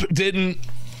Trump didn't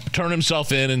turn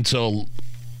himself in until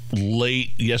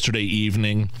late yesterday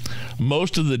evening.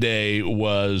 Most of the day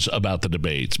was about the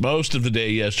debates. Most of the day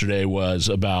yesterday was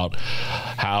about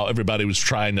how everybody was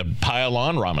trying to pile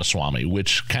on Ramaswamy,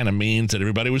 which kind of means that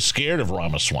everybody was scared of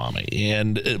Ramaswamy.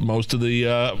 And most of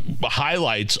the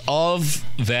highlights of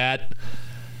that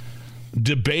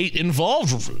debate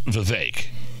involved Vivek,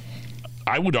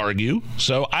 I would argue.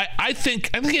 So I think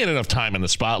he had enough time in the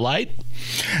spotlight.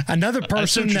 Another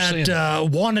person that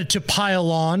wanted to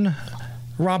pile on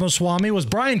Ramaswamy was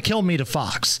Brian Kilmeade of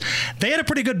Fox. They had a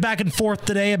pretty good back and forth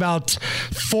today about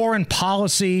foreign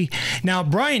policy. Now,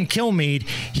 Brian Kilmeade,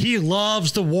 he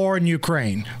loves the war in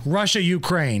Ukraine,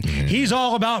 Russia-Ukraine. He's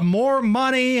all about more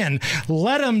money and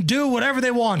let them do whatever they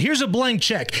want. Here's a blank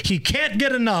check. He can't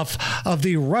get enough of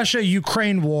the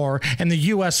Russia-Ukraine war and the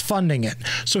U.S. funding it.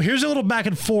 So here's a little back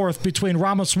and forth between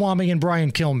Ramaswamy and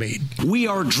Brian Kilmeade. We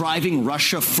are driving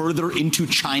Russia further into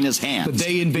China's hands. But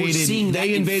they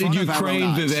invaded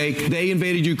Ukraine. Vivek, they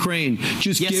invaded Ukraine.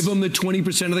 Just give them the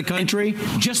 20% of the country.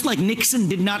 And just like Nixon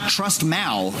did not trust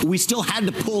Mao, we still had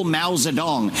to pull Mao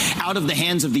Zedong out of the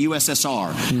hands of the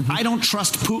USSR. I don't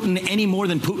trust Putin any more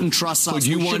than Putin trusts us. Would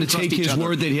you want to take his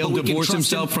word that he'll divorce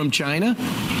himself from China?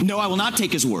 No, I will not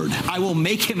take his word. I will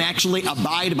make him actually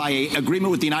abide by an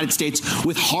agreement with the United States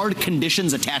with hard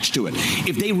conditions attached to it.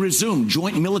 If they resume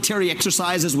joint military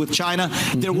exercises with China,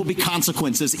 there will be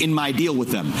consequences in my deal with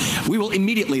them. We will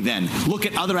immediately then look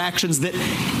at other actions that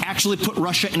actually put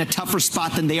Russia in a tougher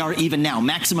spot than they are even now.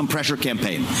 Maximum pressure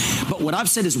campaign. But what I've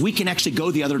said is we can actually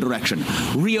go the other direction.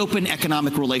 Reopen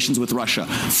economic relations with Russia.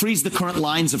 Freeze the current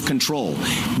lines of control.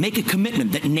 Make a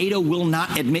commitment that NATO will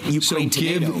not admit Ukraine to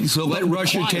NATO. So let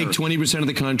Russia take 20% of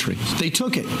the country. They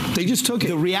took it. They just took it.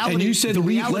 The reality, and you said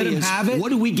let them have it? What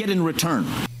do we get in return?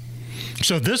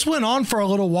 So this went on for a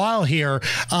little while here.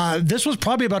 This was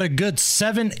probably about a good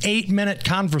 7-8 minute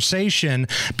conversation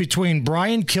between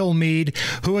Brian Kilmeade,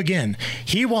 who, again,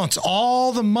 he wants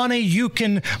all the money you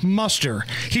can muster.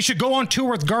 He should go on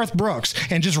tour with Garth Brooks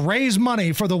and just raise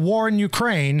money for the war in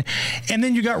Ukraine. And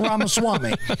then you got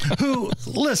Ramaswamy, who,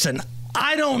 listen,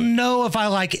 I don't know if I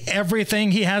like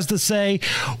everything he has to say.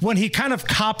 When he kind of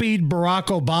copied Barack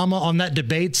Obama on that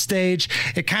debate stage,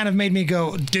 it kind of made me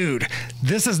go, dude,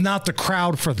 this is not the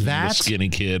crowd for that. The skinny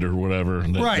kid or whatever,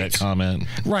 that comment.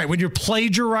 Right. When you're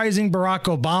plagiarizing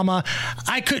Barack Obama,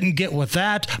 I couldn't get with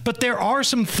that. But there are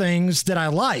some things that I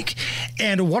like.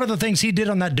 And one of the things he did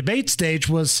on that debate stage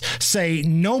was say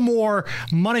no more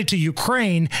money to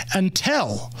Ukraine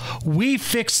until we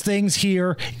fix things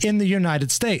here in the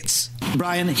United States.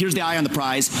 Brian, here's the eye on the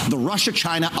prize. The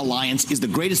Russia-China alliance is the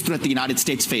greatest threat the United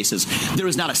States faces. There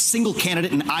is not a single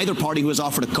candidate in either party who has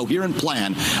offered a coherent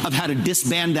plan of how to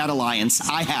disband that alliance.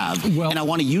 I have. And I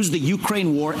want to use the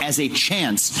Ukraine war as a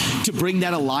chance to bring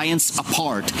that alliance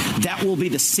apart. That will be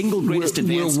the single greatest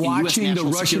advance in U.S.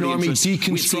 national security interests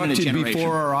we've seen in a generation. We're watching the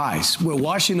Russian army deconstructed before our eyes. We're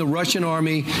watching the Russian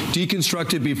army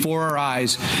deconstructed before our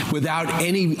eyes without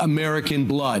any American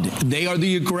blood. They are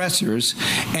the aggressors,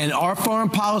 and our foreign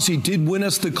policy did win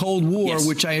us the Cold War,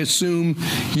 which I assume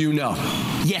you know.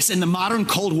 Yes, in the modern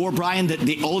Cold War, Brian, that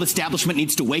the old establishment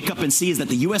needs to wake up and see is that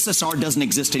the USSR doesn't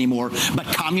exist anymore, but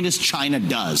communist China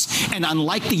does. And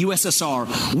unlike the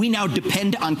USSR, we now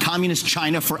depend on communist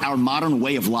China for our modern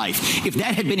way of life. If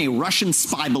that had been a Russian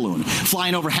spy balloon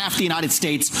flying over half the United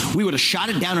States, we would have shot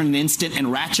it down in an instant and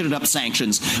ratcheted up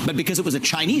sanctions. But because it was a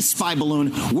Chinese spy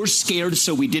balloon, we're scared,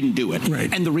 so we didn't do it.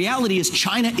 Right. And the reality is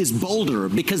China is bolder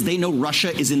because they know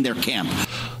Russia is in their camp.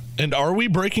 And are we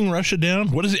breaking Russia down?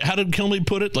 What is it? How did Kilmeade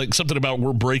put it? Like something about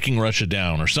we're breaking Russia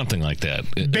down or something like that.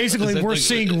 Basically, we're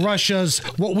seeing Russia's,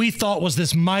 what we thought was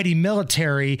this mighty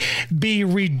military, be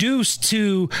reduced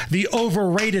to the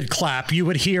overrated clap you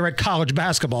would hear at college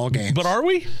basketball games. But are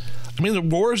we? I mean, the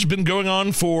war's been going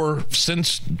on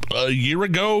since a year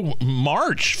ago,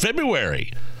 March,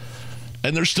 February,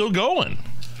 and they're still going.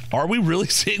 Are we really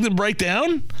seeing them break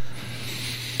down?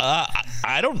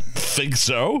 I don't think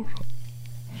so.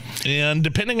 And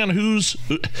depending on who's...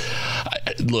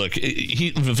 Look,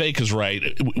 Vivek is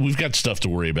right. We've got stuff to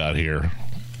worry about here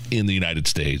in the United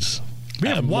States. We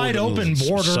have wide open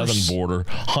borders. Southern border.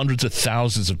 Hundreds of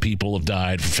thousands of people have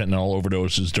died from fentanyl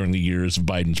overdoses during the years of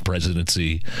Biden's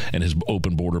presidency and his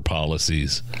open border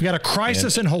policies. You got a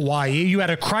crisis in Hawaii. You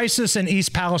had a crisis in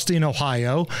East Palestine,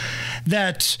 Ohio.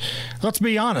 That, let's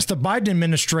be honest, the Biden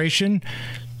administration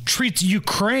treats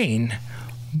Ukraine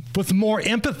with more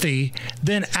empathy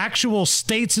than actual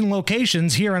states and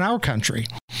locations here in our country.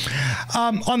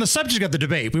 On the subject of the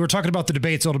debate, we were talking about the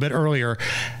debates a little bit earlier.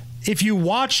 If you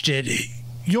watched it,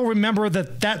 you'll remember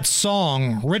that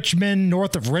song, Richmond,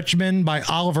 North of Richmond by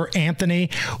Oliver Anthony,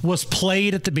 was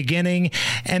played at the beginning.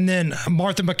 And then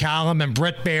Martha McCallum and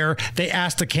Brett Baer, they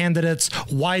asked the candidates,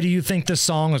 why do you think this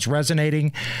song is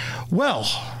resonating? Well,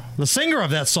 the singer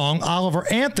of that song, Oliver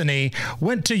Anthony,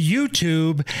 went to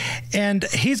YouTube, and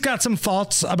he's got some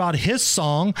thoughts about his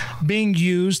song being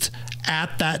used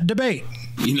at that debate.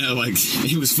 You know, like,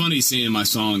 it was funny seeing my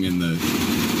song in the...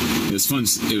 It was fun.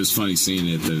 It was funny seeing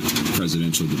it at the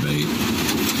presidential debate,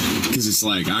 because it's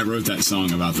like I wrote that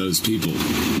song about those people,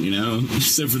 you know.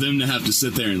 So for them to have to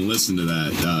sit there and listen to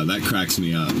that cracks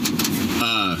me up.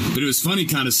 But it was funny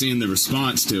kind of seeing the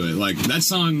response to it. Like, that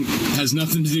song has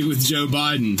nothing to do with Joe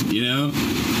Biden, you know.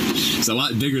 It's a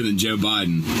lot bigger than Joe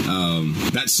Biden.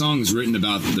 That song is written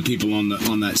about the people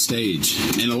on that stage,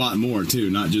 and a lot more too.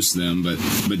 Not just them, but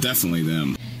definitely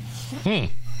them.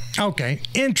 Okay,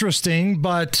 interesting,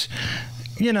 but,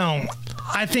 you know,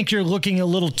 I think you're looking a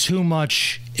little too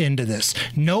much into this.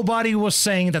 Nobody was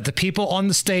saying that the people on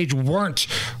the stage weren't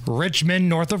Richmond,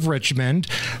 North of Richmond.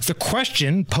 The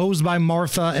question posed by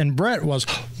Martha and Brett was,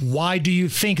 why do you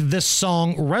think this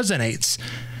song resonates?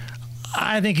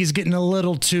 I think he's getting a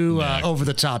little too over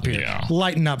the top here. Yeah.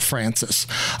 Lighten up, Francis.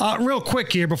 Real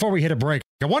quick here before we hit a break.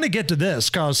 I want to get to this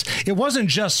because it wasn't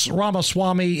just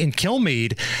Ramaswamy and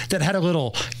Kilmeade that had a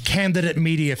little candidate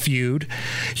media feud.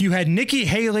 You had Nikki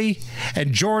Haley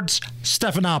and George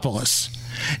Stephanopoulos.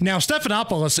 Now,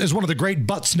 Stephanopoulos is one of the great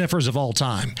butt sniffers of all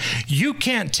time. You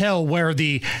can't tell where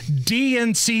the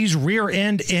DNC's rear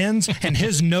end ends and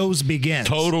his nose begins.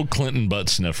 Total Clinton butt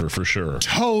sniffer for sure.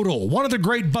 Total. One of the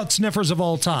great butt sniffers of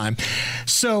all time.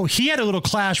 So he had a little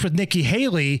clash with Nikki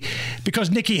Haley because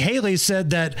Nikki Haley said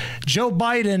that Joe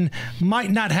Biden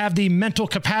might not have the mental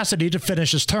capacity to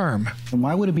finish his term. And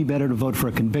why would it be better to vote for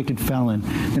a convicted felon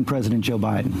than President Joe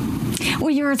Biden? Well,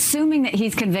 you're assuming that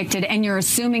he's convicted, and you're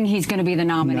assuming he's going to be the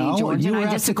nominee, George. You and were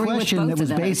I asked a disagree question with that both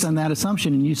was of those. based on that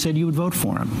assumption, and you said you would vote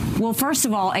for him. Well, first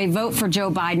of all, a vote for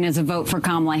Joe Biden is a vote for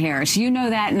Kamala Harris. You know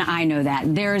that, and I know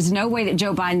that. There is no way that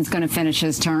Joe Biden's going to finish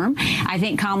his term. I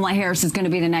think Kamala Harris is going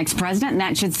to be the next president, and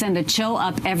that should send a chill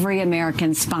up every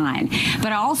American's spine.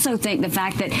 But I also think the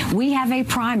fact that we have a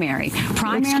primary.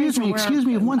 Excuse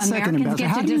me, 1 second, Ambassador.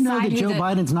 How do you know that Joe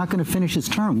Biden's not going to finish his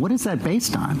term? What is that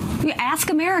based on? You ask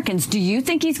Americans, do you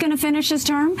think he's going to finish his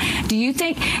term? Do you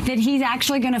think that he's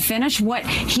actually going to finish what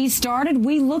he started?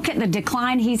 We look at the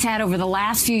decline he's had over the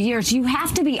last few years. You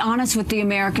have to be honest with the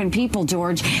American people,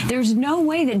 George. There's no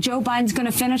way that Joe Biden's going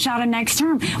to finish out a next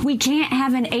term. We can't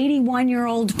have an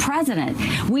 81-year-old president.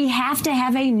 We have to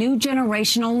have a new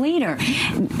generational leader.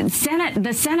 The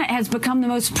Senate has become the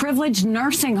most privileged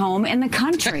nursing home in the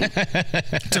country.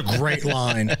 It's a great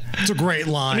line. It's a great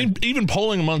line. I mean, even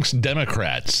polling amongst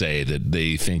Democrats say that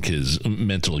they think his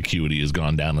mental acuity has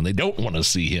gone down and they don't want to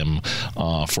see him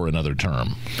for another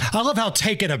term. I love how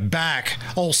taken aback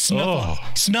old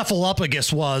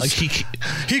Snuffleupagus was. Like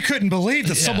he couldn't believe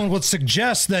that someone would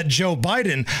suggest that Joe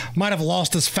Biden might have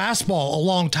lost his fastball a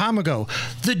long time ago.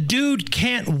 The dude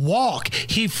can't walk.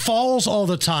 He falls all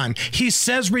the time. He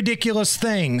says ridiculous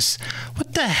things.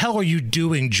 What the hell are you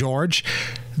doing, George?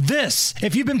 This,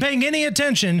 if you've been paying any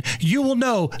attention, you will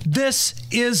know this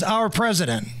is our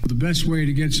president. The best way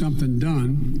to get something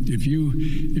done, if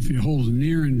it holds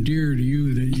near and dear to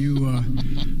you that you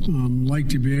like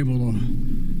to be able to.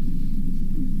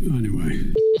 Anyway,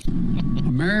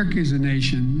 America is a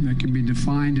nation that can be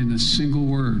defined in a single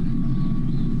word.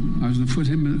 I was in the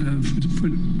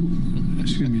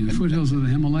foothills of the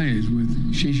Himalayas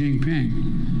with Xi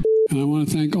Jinping. And I want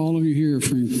to thank all of you here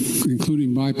for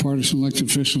including bipartisan elected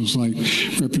officials like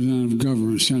Representative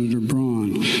Governor, Senator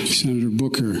Braun, Senator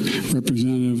Booker,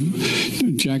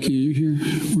 Representative Jackie. Are you here?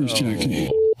 Where's Jackie?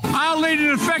 I'll lead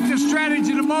an effective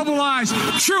strategy to mobilize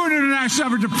true international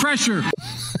effort to pressure.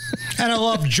 And I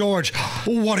love George.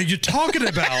 What are you talking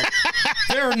about?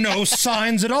 There are no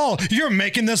signs at all. You're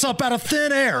making this up out of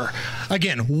thin air.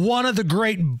 Again, one of the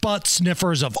great butt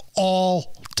sniffers of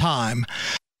all time.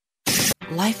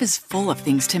 Life is full of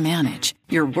things to manage.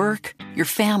 Your work, your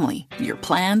family, your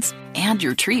plans, and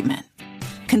your treatment.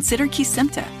 Consider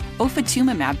Kesimpta,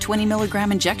 ofatumumab 20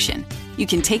 milligram injection. You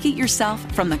can take it yourself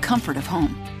from the comfort of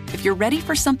home. If you're ready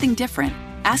for something different,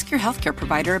 ask your healthcare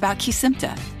provider about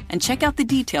Kesimpta and check out the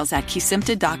details at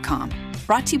kesimpta.com.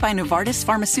 Brought to you by Novartis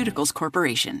Pharmaceuticals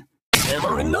Corporation.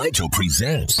 Hammer and Nigel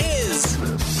presents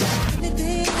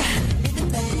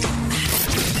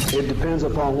It depends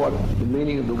upon what the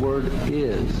meaning of the word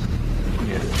is.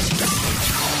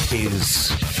 Is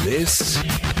this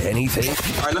anything?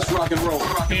 All right, let's rock and roll.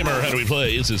 Hammer, how do we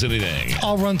play? Is this anything?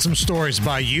 I'll run some stories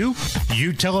by you.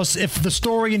 You tell us if the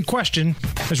story in question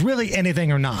is really anything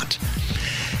or not.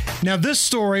 Now, this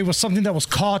story was something that was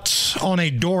caught on a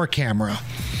door camera.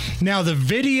 Now, the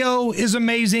video is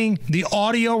amazing. The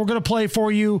audio we're going to play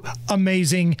for you,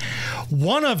 amazing.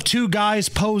 One of two guys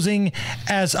posing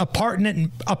as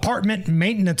apartment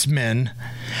maintenance men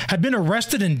had been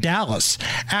arrested in Dallas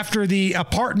after the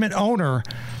apartment owner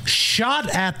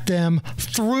shot at them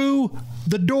through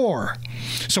the door.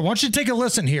 So I want you to take a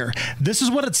listen here. This is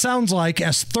what it sounds like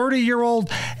as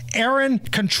 30-year-old Aaron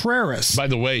Contreras. By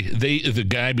the way, the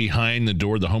guy behind the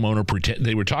door, the homeowner,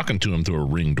 they were talking to him through a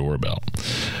Ring doorbell.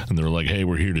 And they were like, hey,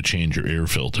 we're here to change your air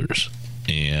filters.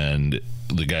 And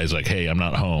the guy's like, hey, I'm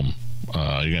not home. You're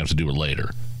going to have to do it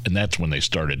later. And that's when they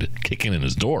started kicking in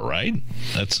his door, right?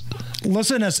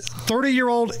 Listen, as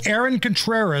 30-year-old Aaron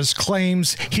Contreras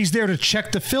claims he's there to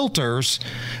check the filters,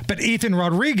 but Ethan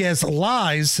Rodriguez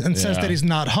lies and says that he's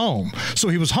not home. So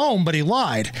he was home, but he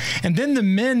lied. And then the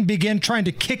men begin trying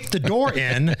to kick the door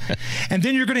in, and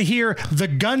then you're going to hear the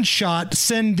gunshot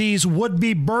send these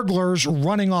would-be burglars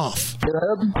running off.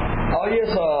 Oh, yes,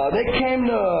 they came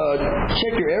to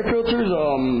check your air filters.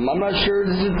 I'm not sure.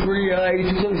 This is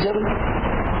 38277.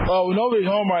 Oh, nobody's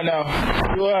home right now.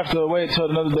 You'll have to wait until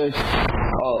another day.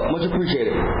 Oh, much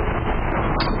appreciated.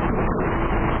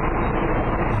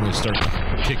 And they start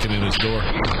kicking in his door.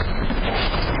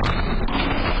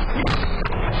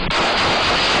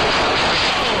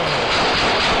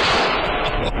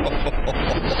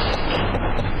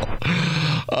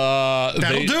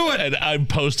 That'll do it. And I've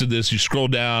posted this. You scroll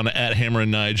down at Hammer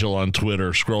and Nigel on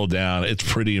Twitter. Scroll down. It's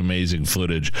pretty amazing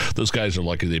footage. Those guys are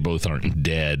lucky they both aren't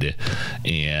dead.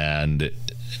 And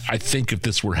I think if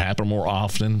this were happen more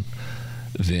often,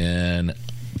 then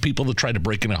people that try to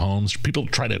break into homes, people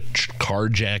that try to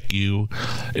carjack you,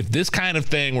 if this kind of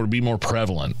thing were to be more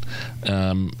prevalent,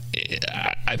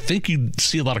 I think you'd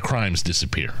see a lot of crimes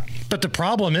disappear. But the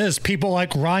problem is people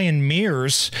like Ryan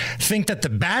Mears think that the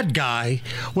bad guy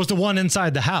was the one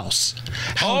inside the house.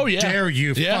 How dare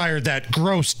you fire that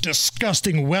gross,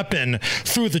 disgusting weapon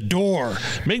through the door?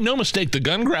 Make no mistake, the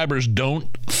gun grabbers don't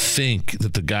think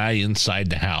that the guy inside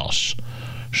the house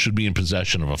should be in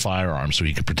possession of a firearm so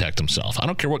he can protect himself. I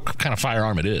don't care what kind of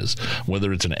firearm it is,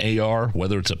 whether it's an AR,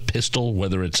 whether it's a pistol,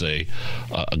 whether it's a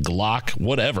Glock,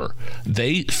 whatever.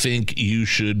 They think you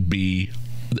should be...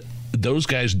 Those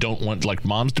guys don't want, like,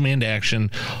 moms demand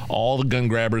action, all the gun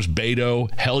grabbers,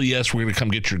 Beto, hell yes, we're going to come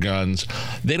get your guns.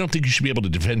 They don't think you should be able to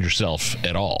defend yourself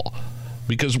at all.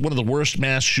 Because one of the worst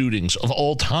mass shootings of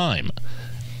all time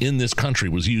in this country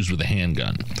was used with a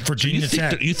handgun. Virginia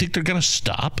Tech. You think they're going to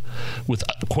stop with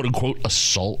quote-unquote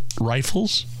assault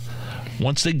rifles?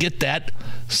 Once they get that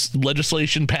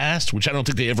legislation passed, which I don't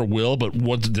think they ever will, but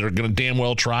once they're going to damn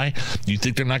well try, do you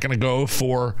think they're not going to go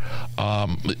for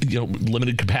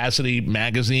limited capacity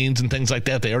magazines and things like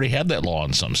that? They already have that law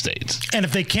in some states. And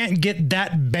if they can't get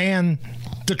that ban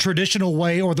the traditional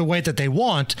way or the way that they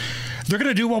want, they're going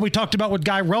to do what we talked about with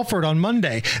Guy Relford on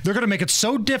Monday. They're going to make it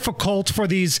so difficult for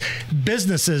these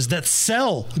businesses that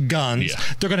sell guns. Yeah.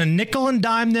 They're going to nickel and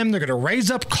dime them. They're going to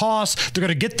raise up costs. They're going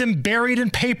to get them buried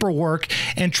in paperwork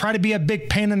and try to be a big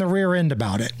pain in the rear end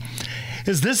about it.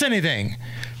 Is this anything?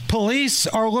 Police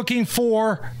are looking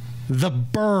for the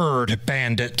bird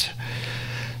bandit.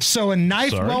 So a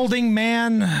knife-wielding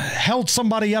man held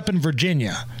somebody up in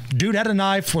Virginia. Dude had a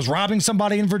knife, was robbing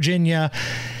somebody in Virginia.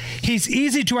 He's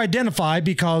easy to identify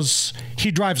because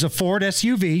he drives a Ford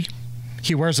SUV,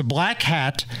 he wears a black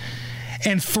hat,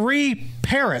 and 3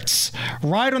 parrots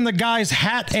ride on the guy's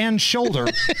hat and shoulder.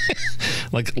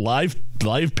 Like live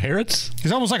parrots?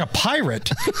 He's almost like a pirate.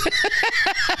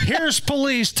 Here's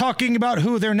police talking about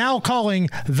who they're now calling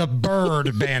the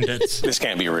bird bandits. This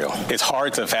can't be real. It's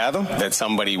hard to fathom that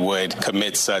somebody would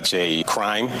commit such a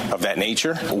crime of that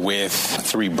nature with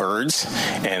 3 birds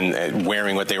and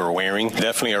wearing what they were wearing.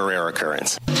 Definitely a rare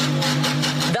occurrence.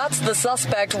 That's the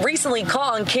suspect recently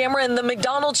caught on camera in the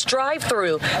McDonald's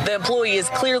drive-thru. The employee is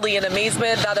clearly in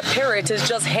amazement that a parrot is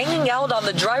just hanging out on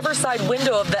the driver's side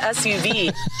window of the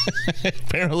SUV.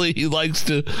 Apparently he likes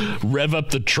to rev up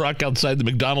the truck outside the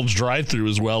McDonald's drive-thru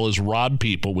as well as rob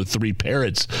people with 3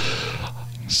 parrots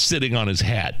sitting on his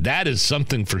hat. That is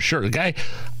something for sure. The guy,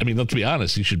 I mean, let's be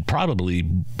honest, he should probably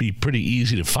be pretty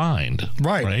easy to find.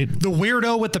 Right? The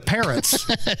weirdo with the parrots.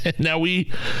 Now, we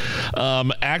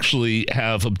actually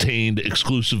have obtained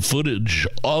exclusive footage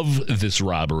of this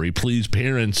robbery. Please,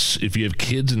 parents, if you have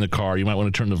kids in the car, you might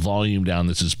want to turn the volume down.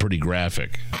 This is pretty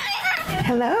graphic.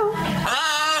 Hello?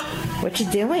 What you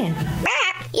doing?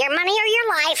 Your money or your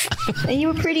life. Are you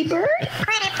a pretty bird?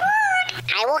 Pretty bird.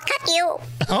 I will cut you.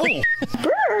 Oh. Bird.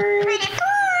 Pretty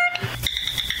bird.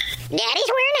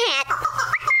 Daddy's wearing a hat.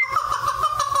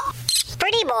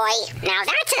 Pretty boy. Now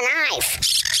that's a knife.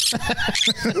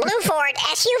 Blue Ford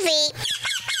SUV.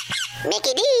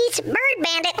 Mickey D's Bird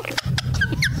Bandit.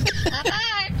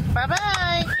 Bye-bye.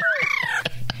 Bye-bye.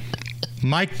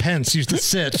 Mike Pence used to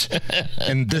sit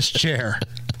in this chair.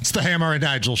 It's the Hammer and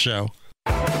Nigel Show.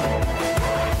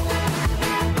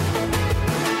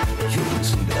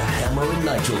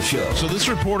 Nigel Show. So this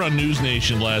report on News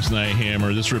Nation last night,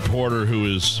 Hammer, this reporter who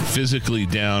is physically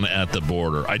down at the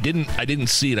border. I didn't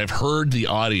see it. I've heard the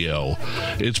audio.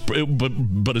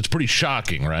 But it's pretty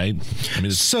shocking, right? I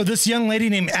mean, so this young lady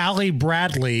named Allie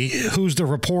Bradley, who's the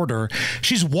reporter,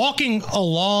 she's walking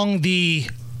along the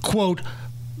quote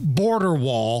border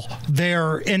wall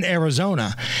there in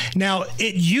Arizona. Now,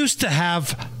 it used to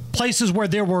have places where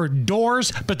there were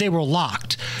doors, but they were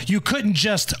locked. You couldn't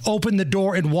just open the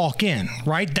door and walk in,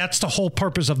 right? That's the whole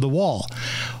purpose of the wall.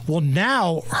 Well,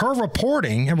 now her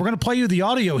reporting, and we're going to play you the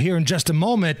audio here in just a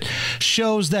moment,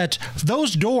 shows that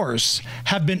those doors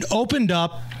have been opened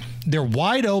up, they're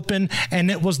wide open,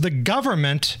 and it was the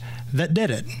government that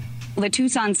did it. The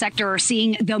Tucson sector are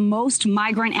seeing the most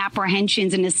migrant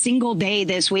apprehensions in a single day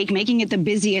this week, making it the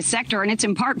busiest sector. And it's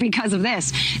in part because of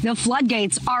this. The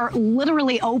floodgates are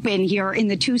literally open here in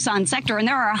the Tucson sector. And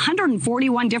there are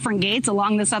 141 different gates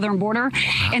along the southern border.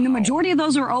 Wow. And the majority of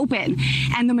those are open.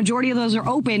 And the majority of those are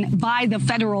open by the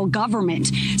federal government.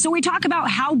 So we talk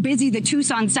about how busy the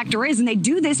Tucson sector is. And they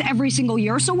do this every single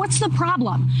year. So what's the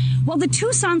problem? Well, the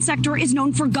Tucson sector is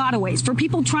known for gotaways, for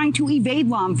people trying to evade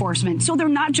law enforcement. So they're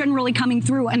not generally coming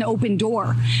through an open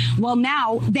door. Well,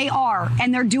 now they are,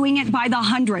 and they're doing it by the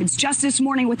hundreds. Just this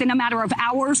morning, within a matter of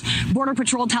hours, Border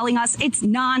Patrol telling us it's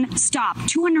non-stop.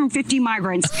 250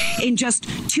 migrants in just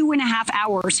 2.5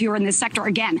 hours here in this sector.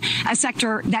 Again, a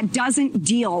sector that doesn't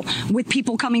deal with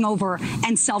people coming over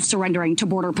and self-surrendering to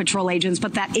Border Patrol agents,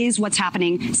 but that is what's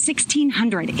happening.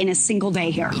 1,600 in a single day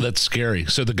here. That's scary.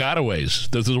 So the gotaways,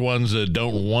 those are the ones that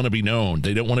don't want to be known.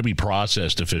 They don't want to be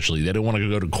processed officially. They don't want to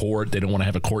go to court. They don't want to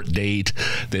have a court date.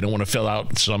 They don't want to fill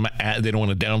out some they don't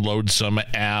want to download some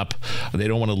app. They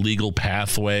don't want a legal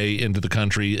pathway into the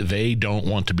country. They don't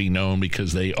want to be known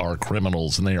because they are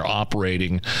criminals and they are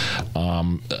operating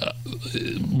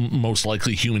most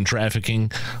likely human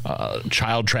trafficking,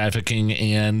 child trafficking,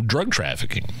 and drug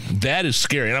trafficking. That is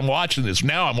scary. And I'm watching this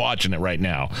now. I'm watching it right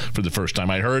now for the first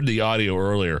time. I heard the audio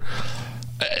earlier.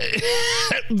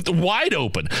 Wide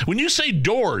open. When you say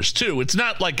doors too, it's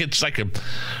not like it's like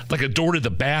a door to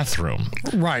the bathroom.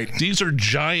 Right. These are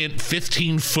giant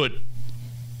 15-foot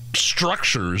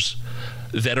structures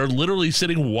that are literally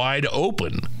sitting wide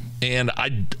open. And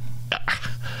I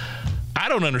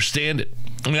don't understand it.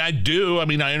 I mean, I do. I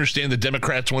mean, I understand the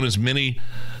Democrats want as many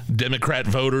Democrat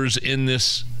voters in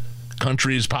this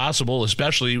country as possible,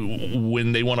 especially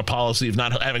when they want a policy of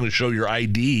not having to show your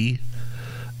ID.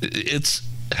 It's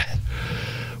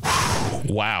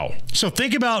wow. So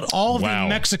think about all the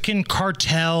Mexican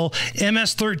cartel,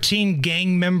 MS-13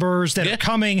 gang members that are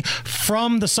coming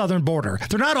from the southern border.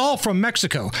 They're not all from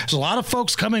Mexico. There's a lot of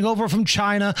folks coming over from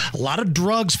China, a lot of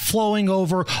drugs flowing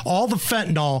over, all the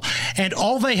fentanyl, and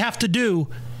all they have to do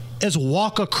is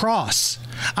walk across.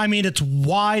 I mean, it's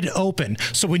wide open.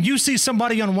 So when you see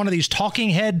somebody on one of these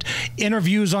talking head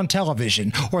interviews on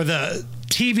television or the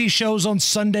TV shows on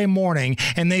Sunday morning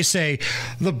and they say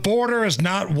the border is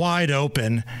not wide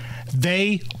open,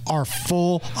 they are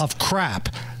full of crap.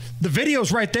 The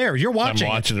video's right there. You're watching.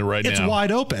 I'm watching it right now. It's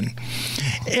wide open.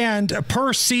 And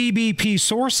per CBP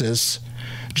sources,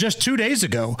 just 2 days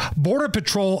ago, Border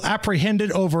Patrol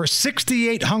apprehended over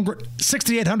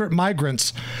 6,800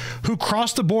 migrants who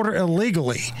crossed the border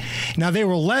illegally. Now, they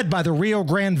were led by the Rio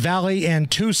Grande Valley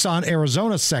and Tucson,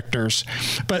 Arizona sectors.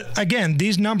 But again,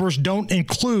 these numbers don't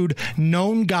include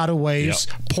known gotaways,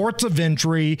 ports of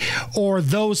entry, or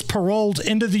those paroled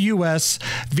into the U.S.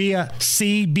 via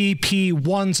CBP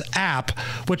One's app,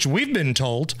 which we've been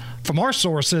told from our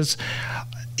sources,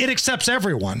 it accepts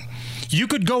everyone. You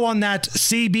could go on that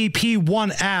CBP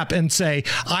One app and say,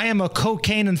 I am a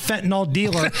cocaine and fentanyl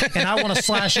dealer and I want to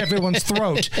slash everyone's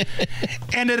throat.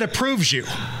 And it approves you.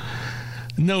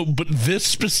 No, but this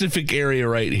specific area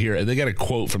right here, and they got a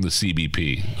quote from the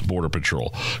CBP, Border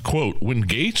Patrol. Quote, when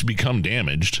gates become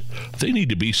damaged, they need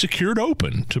to be secured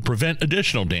open to prevent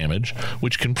additional damage,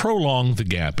 which can prolong the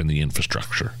gap in the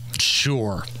infrastructure.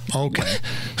 Sure. Okay.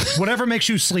 Whatever makes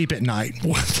you sleep at night.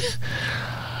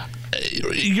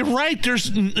 You're right.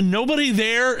 There's nobody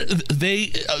there.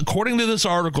 They, according to this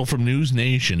article from News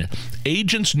Nation,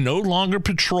 agents no longer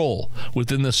patrol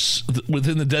within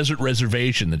the desert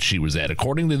reservation that she was at.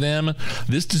 According to them,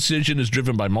 this decision is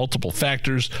driven by multiple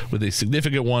factors, with a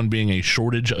significant one being a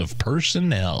shortage of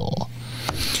personnel.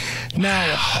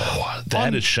 Now,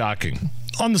 that is shocking.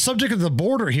 On the subject of the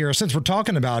border here, since we're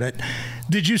talking about it,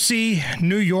 did you see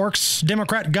New York's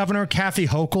Democrat Governor Kathy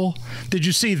Hochul? Did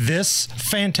you see this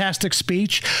fantastic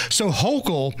speech? So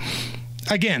Hochul,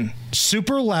 again,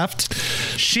 super left,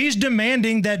 she's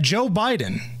demanding that Joe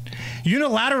Biden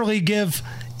unilaterally give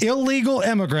illegal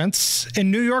immigrants in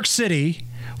New York City,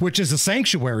 which is a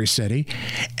sanctuary city,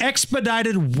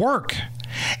 expedited work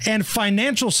and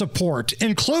financial support,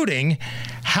 including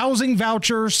housing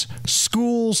vouchers,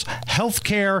 schools, health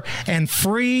care, and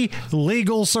free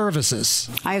legal services.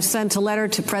 I have sent a letter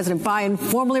to President Biden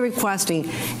formally requesting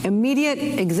immediate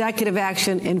executive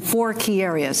action in 4 key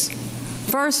areas.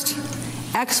 First,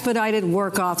 expedited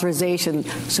work authorization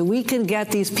so we can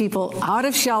get these people out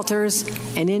of shelters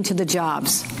and into the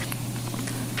jobs.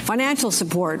 Financial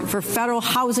support for federal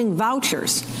housing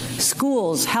vouchers,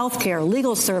 schools, health care,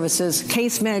 legal services,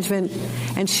 case management,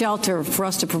 and shelter for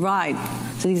us to provide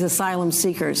to these asylum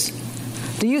seekers.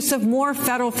 The use of more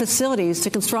federal facilities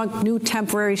to construct new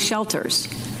temporary shelters.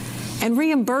 And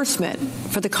reimbursement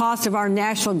for the cost of our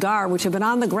National Guard, which have been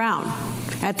on the ground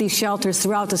at these shelters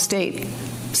throughout the state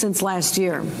since last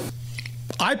year.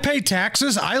 I pay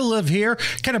taxes. I live here.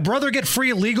 Can a brother get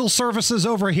free legal services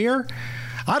over here?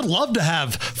 I'd love to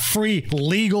have free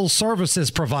legal services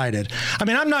provided. I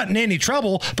mean, I'm not in any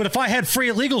trouble, but if I had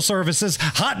free legal services,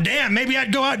 hot damn, maybe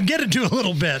I'd go out and get into a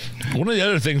little bit. One of the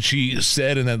other things she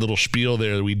said in that little spiel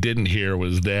there that we didn't hear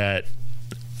was that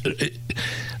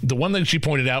the one thing she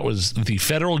pointed out was the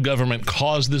federal government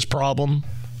caused this problem.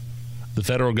 The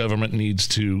federal government needs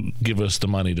to give us the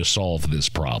money to solve this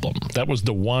problem. That was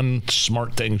the one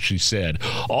smart thing she said.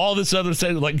 All this other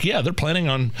thing, like, yeah, they're planning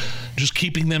on just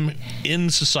keeping them in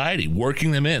society,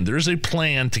 working them in. There's a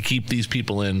plan to keep these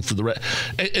people in for the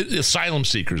asylum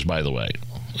seekers, by the way.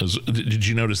 Did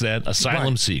you notice that?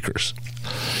 Asylum seekers.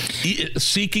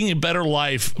 Seeking a better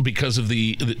life because of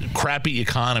the crappy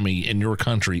economy in your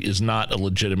country is not a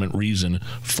legitimate reason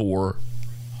for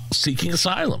seeking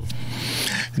asylum.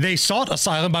 They sought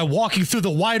asylum by walking through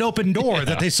the wide open door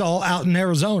that they saw out in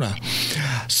Arizona.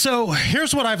 So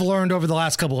here's what I've learned over the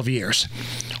last couple of years.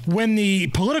 When the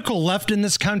political left in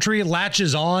this country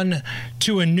latches on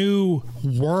to a new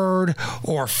word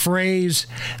or phrase,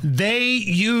 they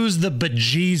use the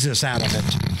bejesus out of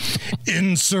it.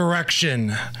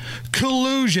 Insurrection,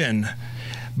 collusion,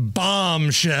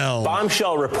 bombshell.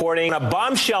 Bombshell reporting. A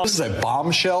bombshell. This is a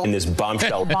bombshell. In this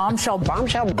bombshell. Bombshell,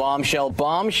 bombshell, bombshell,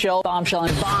 bombshell, bombshell,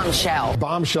 and bombshell.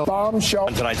 Bombshell. Bombshell.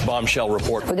 On tonight's bombshell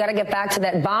report. We got to get back to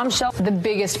that bombshell, the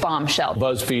biggest bombshell.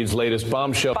 BuzzFeed's latest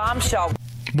bombshell. Bombshell.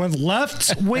 When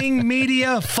left-wing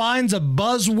media finds a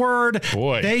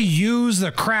buzzword, they use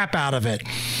the crap out of it.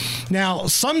 Now,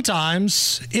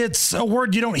 sometimes it's a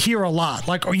word you don't hear a lot,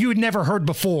 like or you had never heard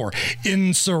before.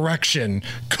 Insurrection,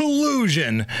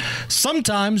 collusion.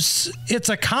 Sometimes it's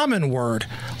a common word,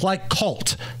 like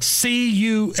cult,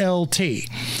 C-U-L-T.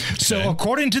 So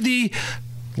according to the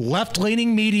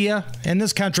left-leaning media in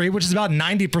this country, which is about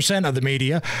 90% of the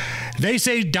media, they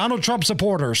say Donald Trump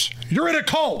supporters, you're in a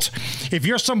cult. If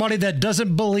you're somebody that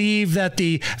doesn't believe that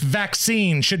the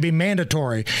vaccine should be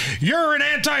mandatory, you're an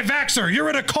anti-vaxxer. You're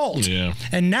in a cult. Yeah.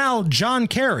 And now John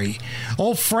Kerry,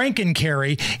 old Franken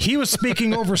Kerry, he was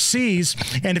speaking overseas,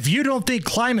 and if you don't think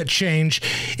climate change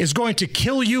is going to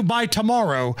kill you by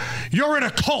tomorrow, you're in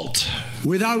a cult.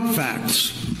 Without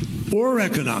facts or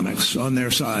economics on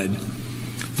their side,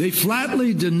 they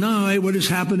flatly deny what is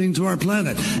happening to our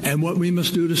planet and what we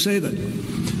must do to save it.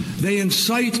 They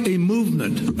incite a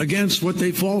movement against what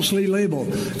they falsely label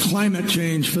climate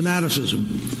change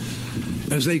fanaticism,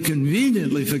 as they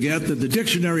conveniently forget that the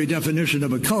dictionary definition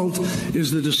of a cult is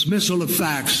the dismissal of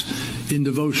facts in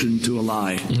devotion to a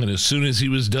lie. And as soon as he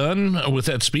was done with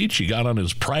that speech, he got on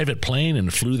his private plane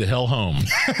and flew the hell home.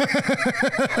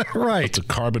 Right. The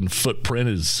carbon footprint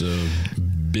is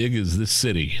big as this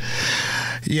city.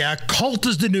 Yeah, cult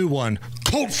is the new one.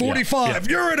 Cult 45. Yeah.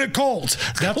 You're in a cult.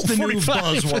 That's Cult the 45.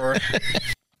 new buzzword.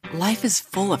 Life is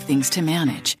full of things to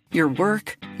manage. Your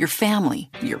work, your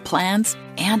family, your plans,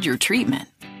 and your treatment.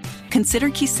 Consider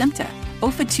Kesimpta,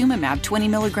 ofatumumab 20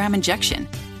 milligram injection.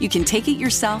 You can take it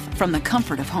yourself from the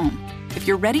comfort of home. If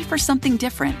you're ready for something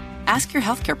different, ask your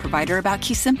healthcare provider about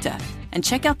Kesimpta and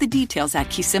check out the details at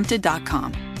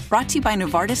kesimpta.com. Brought to you by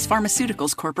Novartis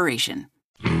Pharmaceuticals Corporation.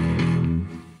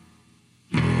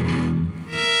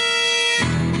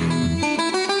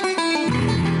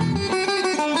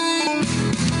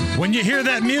 you hear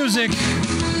that music,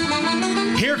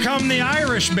 here come the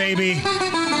Irish, baby.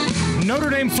 Notre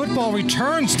Dame football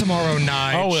returns tomorrow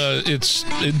night. Oh, it's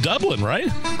in Dublin, right?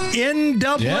 In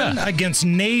Dublin against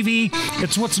Navy.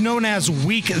 It's what's known as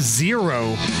Week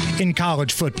 0 in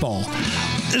college football.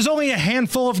 There's only a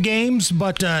handful of games,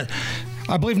 but I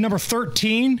believe number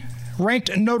 13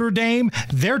 ranked Notre Dame.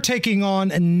 They're taking on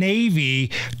Navy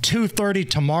 2:30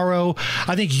 tomorrow.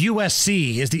 I think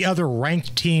USC is the other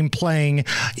ranked team playing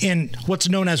in what's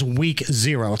known as Week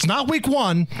 0. It's not Week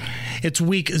 1, it's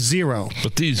Week 0.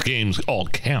 But these games all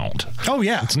count. Oh,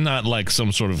 yeah. It's not like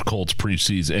some sort of Colts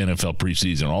preseason, NFL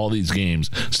preseason. All these games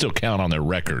still count on their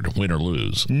record, win or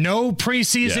lose. No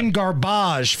preseason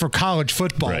garbage for college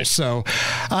football. Right. So,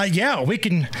 we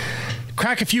can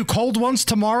crack a few cold ones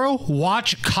tomorrow.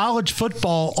 Watch college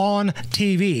football on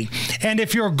TV. And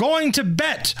if you're going to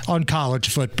bet on college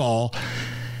football,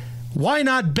 why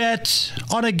not bet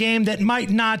on a game that might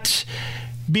not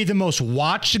be the most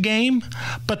watched game,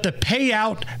 but the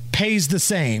payout pays the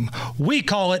same? We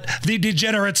call it the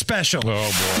Degenerate Special.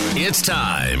 Oh, boy. It's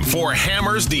time for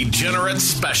Hammer's Degenerate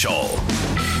Special.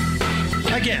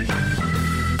 Again,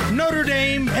 Notre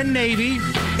Dame and Navy.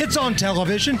 It's on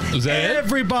television. Is that it?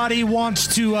 Everybody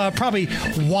wants to probably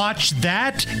watch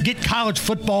that, get college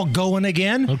football going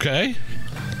again. Okay.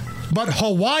 But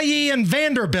Hawaii and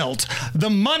Vanderbilt, the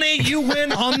money you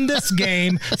win on this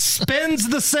game spends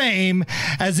the same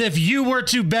as if you were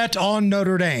to bet on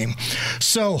Notre Dame.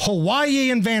 So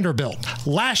Hawaii and Vanderbilt,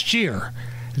 last year,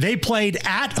 they played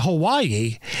at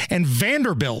Hawaii, and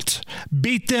Vanderbilt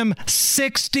beat them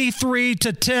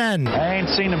 63-10. I ain't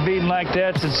seen a beating like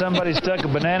that since somebody stuck a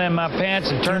banana in my pants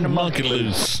and turned the monkey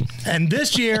loose. And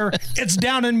this year, it's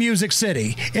down in Music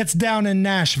City. It's down in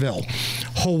Nashville.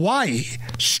 Hawaii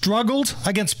struggled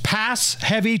against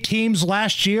pass-heavy teams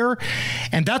last year,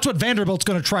 and that's what Vanderbilt's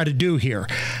going to try to do here.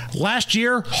 Last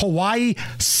year, Hawaii,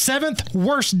 7th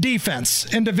worst defense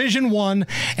in Division I,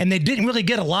 and they didn't really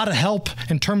get a lot of help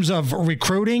in terms of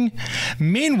recruiting.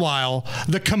 Meanwhile,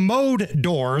 the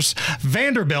Commodores,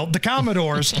 Vanderbilt, the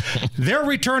Commodores, they're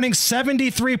returning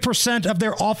 73% of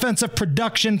their offensive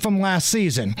production from last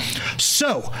season.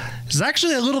 So, there's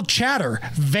actually a little chatter.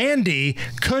 Vandy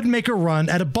could make a run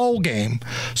at a bowl game.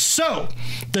 So,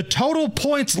 the total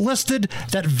points listed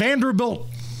that Vanderbilt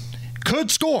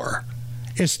could score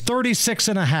is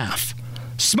 36.5.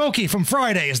 Smokey from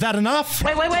Friday, is that enough?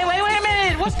 Wait a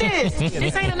minute. What's this?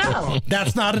 This ain't enough.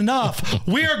 That's not enough.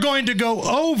 We are going to go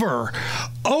over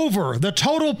the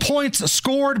total points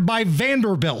scored by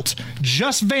Vanderbilt.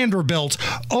 Just Vanderbilt,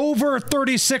 over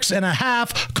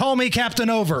 36.5. Call me Captain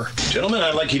Over. Gentlemen,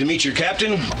 I'd like you to meet your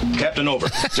captain, Captain Over.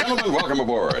 Gentlemen, welcome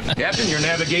aboard. Captain, your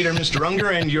navigator, Mr.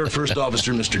 Unger, and your first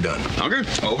officer, Mr. Dunn. Unger,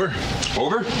 over,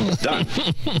 done.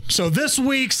 So this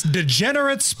week's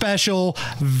Degenerate Special,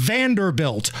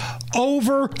 Vanderbilt,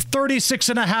 over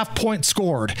 36.5 points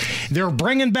scored. They're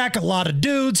bringing back a lot of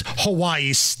dudes.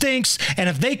 Hawaii stinks. And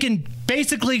if they can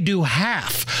basically do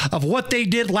half of what they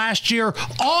did last year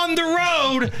on the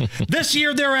road, this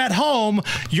year they're at home,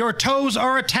 your toes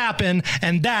are a tapping,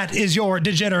 and that is your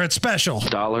Degenerate Special.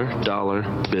 Dollar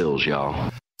bills,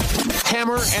 y'all.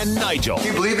 Hammer and Nigel. Can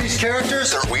you believe these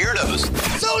characters are weirdos?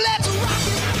 So let's rock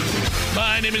it.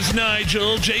 My name is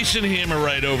Nigel. Jason Hammer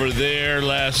right over there.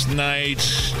 Last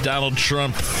night, Donald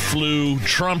Trump flew.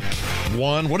 Trump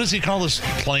won. What does he call his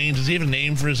plane? Does he have a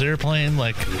name for his airplane?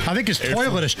 I think his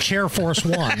toilet is Chair Force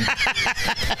One.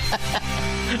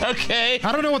 Okay.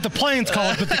 I don't know what the plane's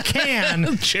called, but the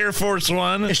can. Chair Force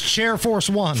One. It's Chair Force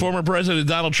One. Former President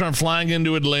Donald Trump flying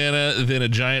into Atlanta, then a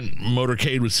giant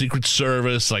motorcade with Secret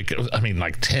Service, like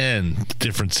 10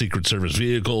 different Secret Service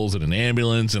vehicles and an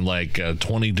ambulance and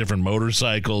 20 different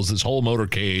motorcycles. This whole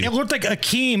motorcade. It looked like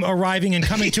Akeem arriving and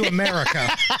coming to America.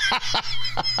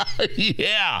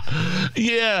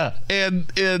 Yeah.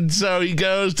 And so he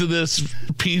goes to this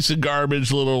piece of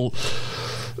garbage little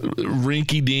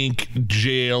rinky-dink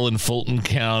jail in Fulton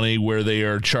County where they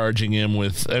are charging him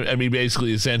with,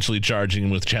 essentially charging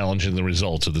him with challenging the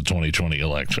results of the 2020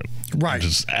 election. Right. Which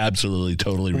is absolutely,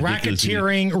 totally ridiculous.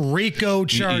 Racketeering, RICO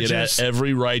charges. He had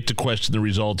every right to question the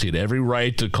results. He had every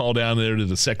right to call down there to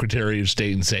the Secretary of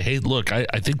State and say, hey, look, I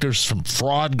think there's some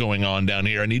fraud going on down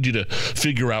here. I need you to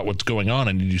figure out what's going on.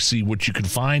 I need you to see what you can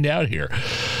find out here.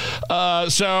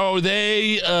 So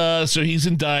he's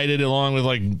indicted along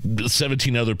with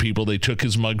 17 other people. They took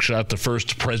his mugshot, the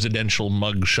first presidential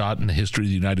mugshot in the history of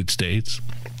the United States.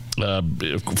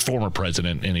 Former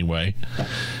president, anyway.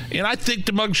 And I think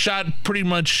the mugshot pretty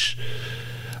much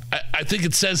I think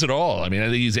it says it all. I mean, I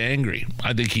think he's angry.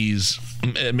 I think he's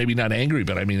maybe not angry,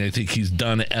 but I mean, I think he's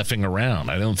done effing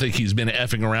around. I don't think he's been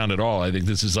effing around at all. I think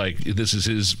this is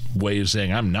his way of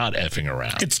saying, I'm not effing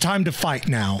around. It's time to fight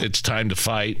now. It's time to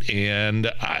fight.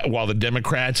 And while the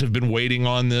Democrats have been waiting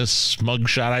on this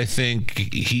mugshot, I think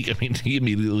he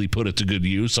immediately put it to good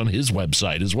use on his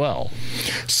website as well.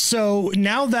 So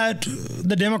now that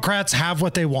the Democrats have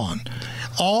what they want,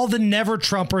 all the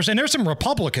never-Trumpers, and there's some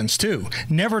Republicans too,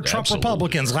 never-Trump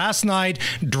Republicans last night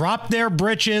dropped their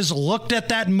britches, looked at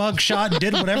that mugshot,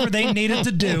 did whatever they needed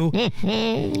to do.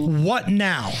 What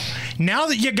now? Now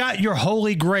that you got your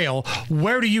holy grail,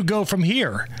 where do you go from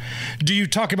here? Do you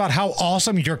talk about how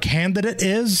awesome your candidate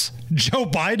is, Joe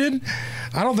Biden?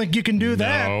 I don't think you can do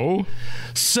that. No.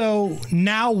 So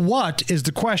now what is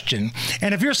the question?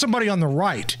 And if you're somebody on the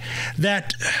right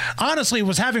that honestly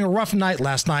was having a rough night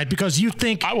last night because you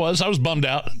think I was bummed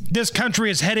out. This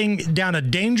country is heading down a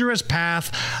dangerous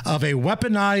path of a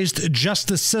weaponized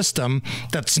justice system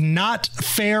that's not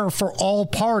fair for all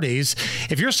parties.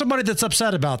 If you're somebody that's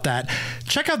upset about that,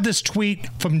 check out this tweet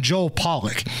from Joel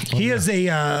Pollack. He is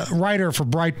a writer for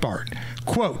Breitbart.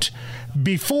 Quote,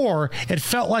 before, it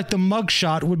felt like the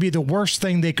mugshot would be the worst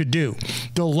thing they could do,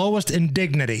 the lowest in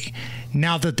dignity.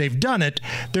 Now that they've done it,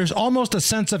 there's almost a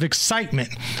sense of excitement,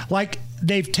 like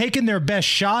they've taken their best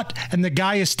shot and the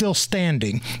guy is still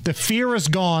standing. The fear is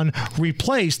gone,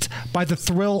 replaced by the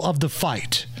thrill of the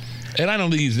fight. And I don't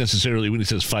think he's necessarily, when he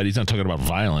says fight, he's not talking about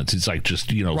violence. It's like just,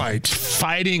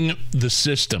 fighting the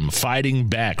system, fighting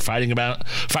back, fighting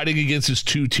against this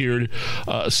two-tiered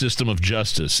system of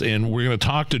justice. And we're going to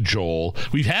talk to Joel.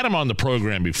 We've had him on the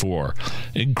program before.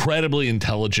 Incredibly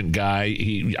intelligent guy.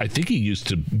 I think he used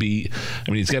to be,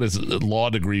 he's got his law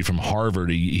degree from Harvard.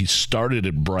 He started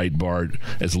at Breitbart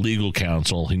as legal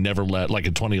counsel. He never left, like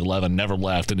in 2011, never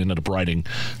left and ended up writing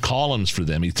columns for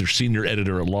them. He's their senior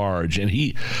editor at large. And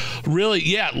he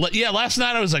really, last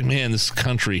night I was like, man, this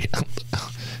country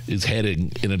is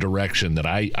heading in a direction that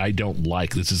I don't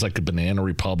like. This is like a banana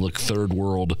republic, third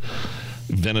world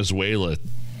Venezuela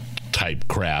type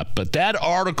crap. But that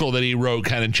article that he wrote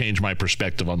kind of changed my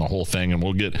perspective on the whole thing, and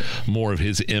we'll get more of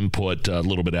his input a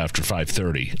little bit after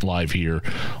 5:30 live here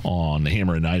on the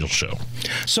Hammer and Nigel show.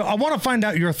 So I want to find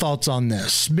out your thoughts on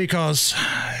this, because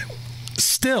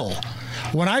still,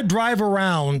 when I drive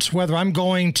around, whether I'm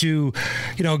going to,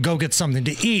 go get something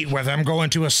to eat, whether I'm going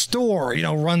to a store,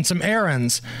 run some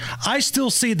errands, I still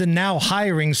see the now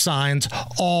hiring signs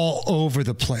all over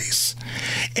the place.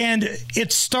 And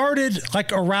it started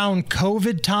like around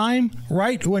COVID time,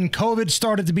 right? When COVID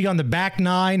started to be on the back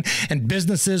nine and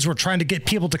businesses were trying to get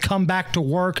people to come back to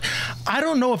work. I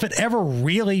don't know if it ever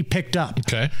really picked up.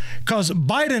 Okay. Because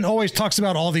Biden always talks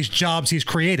about all these jobs he's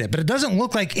created, but it doesn't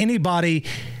look like anybody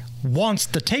wants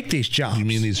to take these jobs. You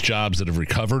mean these jobs that have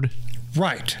recovered?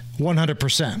 Right,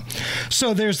 100%.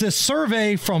 So there's this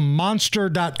survey from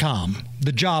Monster.com,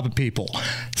 the job people.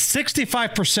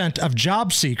 65% of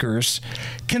job seekers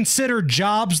consider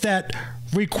jobs that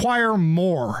require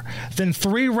more than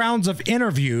 3 rounds of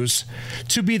interviews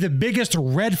to be the biggest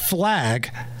red flag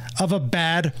of a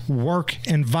bad work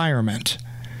environment.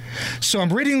 So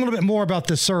I'm reading a little bit more about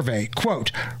this survey.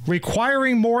 Quote,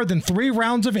 requiring more than 3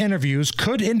 rounds of interviews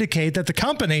could indicate that the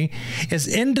company is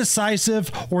indecisive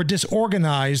or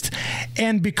disorganized,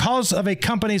 and because of a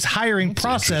company's hiring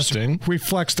process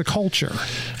reflects the culture.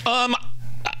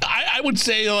 I would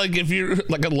say, like, if you're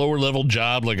like a lower level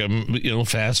job, like a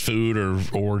fast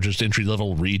food or just entry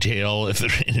level retail, if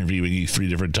they're interviewing you 3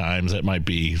 different times, that might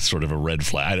be sort of a red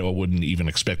flag. I wouldn't even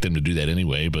expect them to do that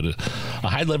anyway. But a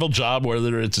high level job,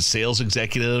 whether it's a sales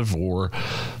executive or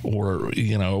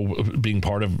being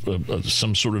part of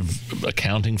some sort of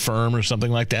accounting firm or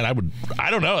something like that, I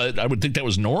don't know. I would think that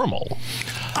was normal.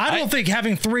 I don't think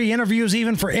having 3 interviews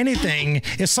even for anything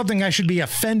is something I should be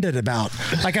offended about.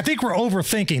 Like, I think we're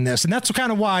overthinking this, and that's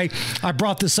kind of why I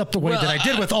brought this up the way that I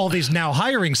did with all these now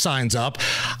hiring signs up.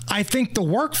 I think the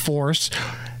workforce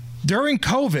during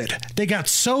COVID, they got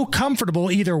so comfortable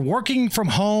either working from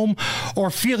home or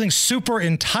feeling super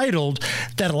entitled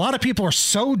that a lot of people are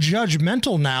so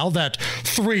judgmental now that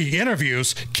 3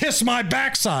 interviews, kiss my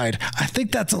backside. I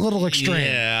think that's a little extreme.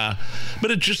 Yeah,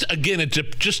 but it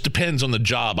just depends on the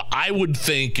job. I would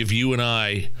think if you and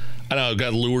I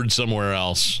got lured somewhere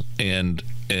else and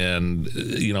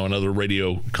another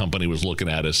radio company was looking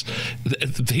at us,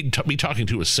 they'd be talking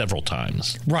to us several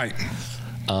times. Right.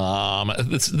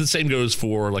 The same goes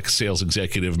for like sales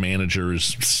executive,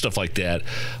 managers, stuff like that.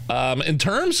 In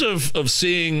terms of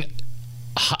seeing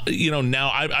now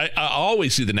I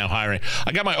always see the now hiring.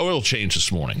 I got my oil change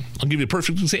this morning. I'll give you a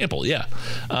perfect example. Yeah.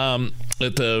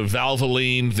 At the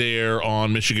Valvoline there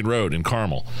on Michigan Road in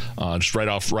Carmel, just right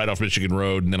off Michigan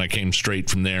Road. And then I came straight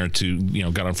from there to,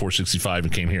 got on 465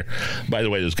 and came here. By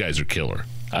the way, those guys are killer.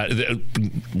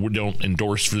 We don't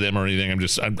endorse for them or anything.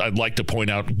 I'd like to point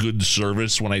out good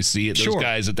service when I see it. Those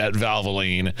guys at that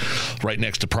Valvoline right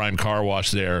next to Prime Car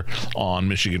Wash there on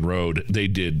Michigan Road, they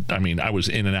did. I was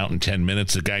in and out in 10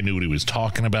 minutes. The guy knew what he was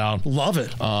talking about. Love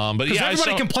it. But yeah,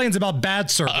 everybody complains about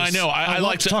bad service. I know. I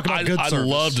like to talk about good service. I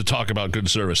love to talk about good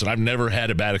service, and I've never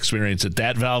had a bad experience at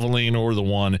that Valvoline or the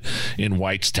one in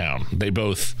Whitestown. They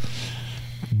both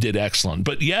did excellent.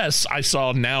 But yes, I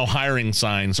saw now hiring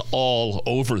signs all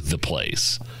over the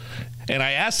place. And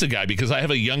I asked the guy, because I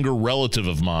have a younger relative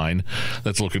of mine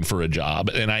that's looking for a job,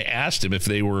 and I asked him if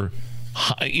they were,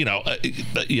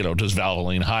 does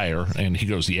Valvoline hire? And he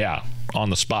goes, yeah, on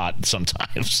the spot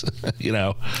sometimes,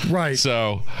 Right.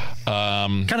 So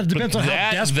kind of depends on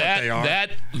how desperate they are.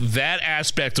 That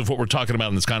aspect of what we're talking about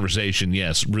in this conversation,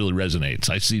 yes, really resonates.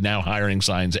 I see now hiring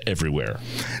signs everywhere.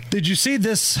 Did you see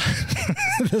this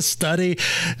this study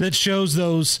that shows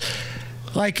those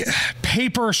like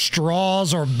paper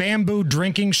straws or bamboo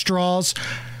drinking straws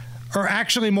are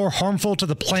actually more harmful to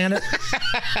the planet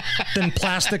than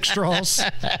plastic straws?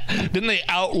 Didn't they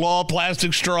outlaw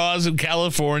plastic straws in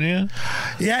California?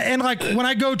 Yeah, and like when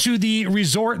I go to the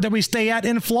resort that we stay at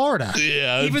in Florida,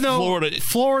 even though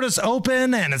Florida's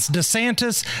open and it's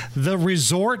DeSantis, the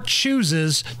resort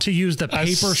chooses to use the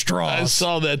paper straws. I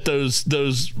saw that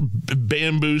those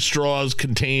bamboo straws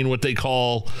contain what they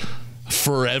call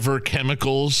forever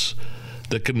chemicals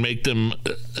that can make them,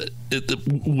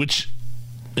 which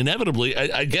inevitably,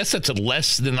 I guess that's a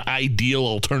less than ideal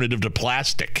alternative to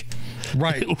plastic.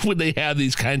 Right. When they have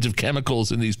these kinds of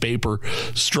chemicals in these paper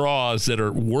straws that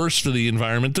are worse for the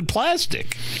environment than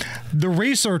plastic. The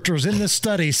researchers in this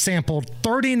study sampled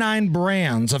 39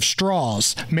 brands of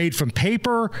straws made from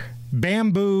paper,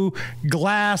 bamboo,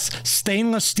 glass,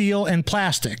 stainless steel, and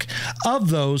plastic. Of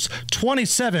those,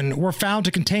 27 were found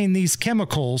to contain these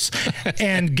chemicals,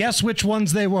 and guess which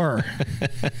ones they were?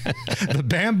 The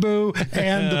bamboo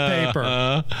and the paper.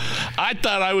 I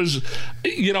thought I was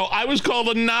called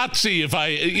a Nazi if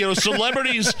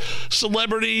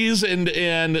celebrities and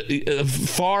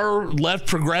far left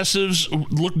progressives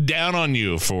look down on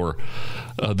you for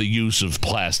the use of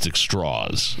plastic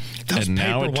straws. Those and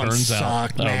now paper it turns ones out,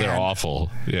 suck, man. they're awful.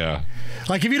 Yeah.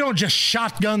 Like if you don't just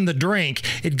shotgun the drink,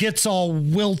 it gets all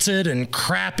wilted and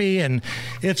crappy, and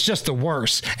it's just the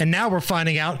worst. And now we're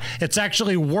finding out it's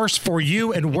actually worse for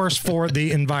you and worse for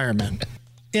the environment.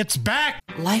 It's back.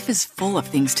 Life is full of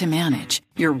things to manage.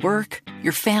 Your work,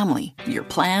 your family, your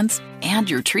plans, and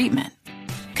your treatment.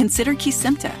 Consider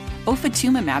Kesimpta,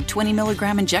 ofatumumab 20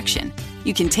 milligram injection.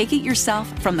 You can take it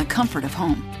yourself from the comfort of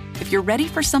home. If you're ready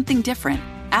for something different,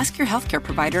 ask your healthcare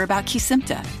provider about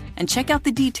Kesimpta and check out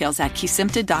the details at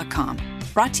Kesimpta.com.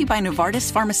 Brought to you by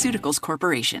Novartis Pharmaceuticals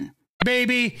Corporation.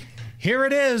 Baby, here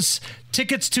it is.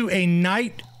 Tickets to a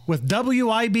night with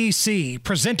WIBC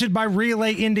presented by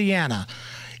Relay Indiana.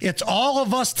 It's all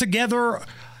of us together.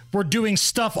 We're doing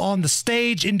stuff on the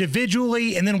stage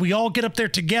individually, and then we all get up there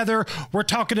together. We're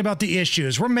talking about the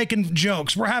issues. We're making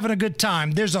jokes. We're having a good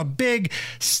time. There's a big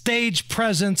stage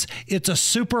presence. It's a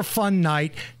super fun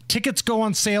night. Tickets go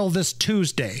on sale this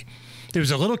Tuesday.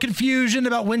 There's a little confusion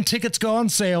about when tickets go on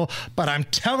sale, but I'm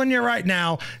telling you right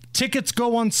now, tickets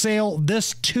go on sale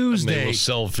this Tuesday. And they will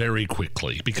sell very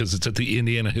quickly because it's at the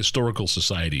Indiana Historical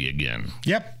Society again.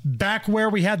 Yep, back where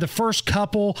we had the first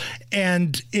couple.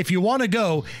 And if you want to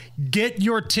go, get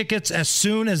your tickets as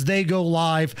soon as they go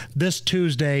live this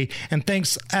Tuesday. And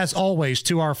thanks, as always,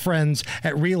 to our friends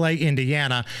at Relay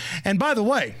Indiana. And by the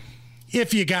way,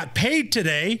 if you got paid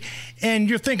today and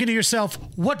you're thinking to yourself,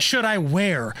 what should I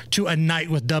wear to a night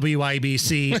with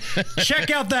WIBC?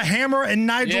 Check out the Hammer and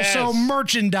Nigel Show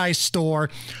merchandise store,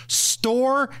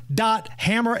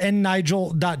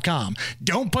 store.hammerandnigel.com.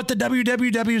 Don't put the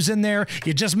wwws in there.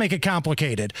 You just make it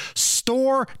complicated.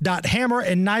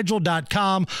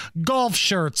 Store.hammerandnigel.com. Golf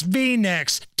shirts,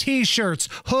 V-necks, T-shirts,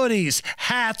 hoodies,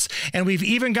 hats, and we've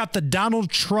even got the Donald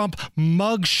Trump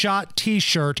mugshot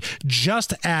T-shirt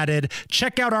just added.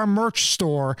 Check out our merch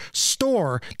store,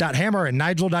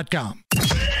 store.hammerandnigel.com.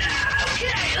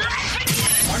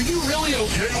 Are you really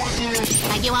okay with this?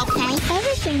 Are you okay?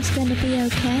 Everything's gonna be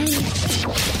okay.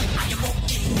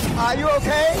 Are you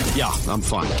okay? Yeah, I'm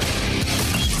fine.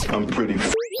 I'm pretty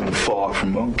far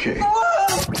from okay.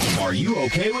 Are you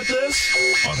okay with this?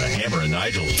 On the Hammer and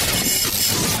Nigel.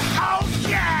 Oh,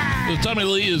 yeah! Tommy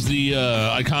Lee is the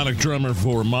iconic drummer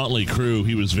for Motley Crue.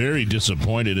 He was very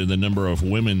disappointed in the number of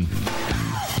women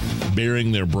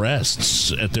baring their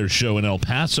breasts at their show in El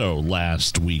Paso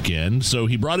last weekend. So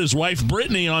he brought his wife,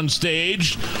 Brittany, on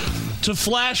stage to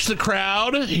flash the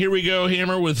crowd. Here we go,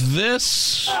 Hammer, with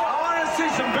this. I want to see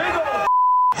some big old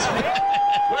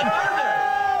Where are they?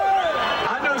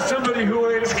 I know somebody who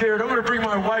ain't scared. I'm going to bring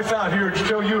my wife out here and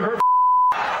show you her.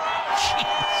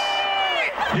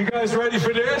 You guys ready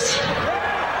for this? There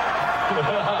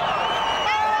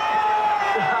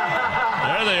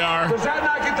they are. Does that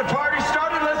not get the party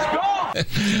started? Let's go.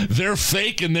 They're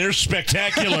fake and they're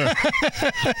spectacular.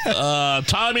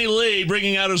 Tommy Lee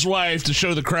bringing out his wife to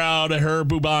show the crowd her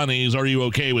boobanis. Are you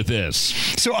okay with this?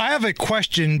 So I have a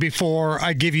question before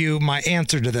I give you my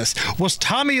answer to this. Was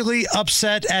Tommy Lee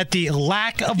upset at the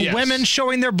lack of women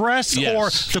showing their breasts or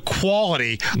the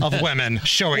quality of women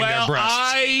showing their breasts?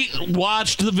 I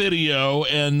watched the video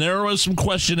and there was some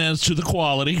question as to the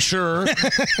quality. Sure.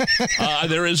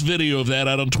 There is video of that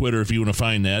out on Twitter if you want to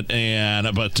find that.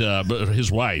 But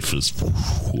his wife is,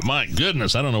 my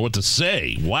goodness, I don't know what to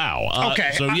say. Wow.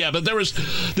 Okay. So yeah, but there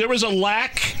was a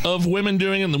lack of women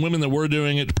doing it, and the women that were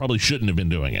doing it probably shouldn't have been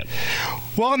doing it.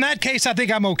 Well, in that case, I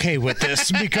think I'm okay with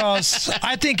this because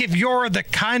I think if you're the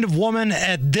kind of woman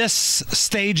at this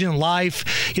stage in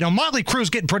life, Motley Crue's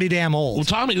getting pretty damn old. Well,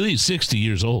 Tommy Lee's 60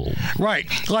 years old. Right.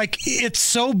 Like, it's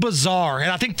so bizarre.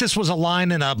 And I think this was a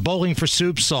line in a Bowling for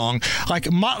Soup song.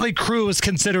 Like, Motley Crue is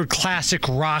considered classic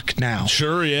rock now.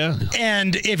 Sure, yeah.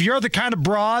 And if you're the kind of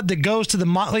broad that goes to the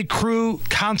Motley Crue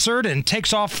concert and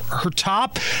takes off her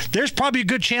top, there's probably a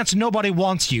good chance nobody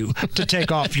wants you to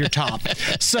take off your top.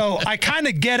 So I kind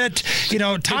of get it.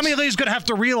 Tommy Lee's going to have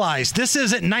to realize this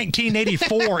isn't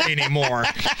 1984 anymore.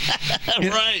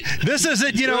 Right. This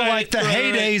isn't, like the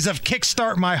heydays of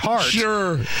Kickstart My Heart.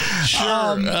 Sure.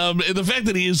 The fact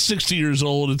that he is 60 years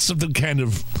old, it's something kind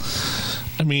of...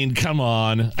 I mean, come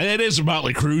on. It is a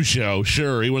Motley Crue show.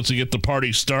 Sure, he wants to get the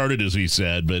party started, as he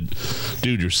said, but,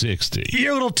 dude, you're 60.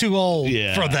 You're a little too old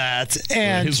for that.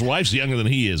 And his wife's younger than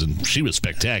he is, and she was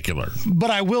spectacular.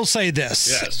 But I will say this.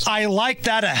 Yes. I like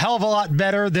that a hell of a lot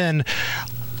better than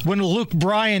when Luke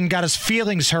Bryan got his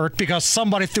feelings hurt because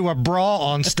somebody threw a bra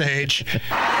on stage.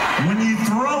 When you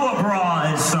throw a bra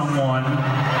at someone,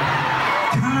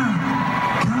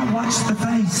 kind of watch the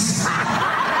face.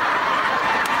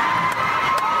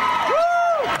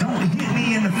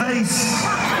 In the face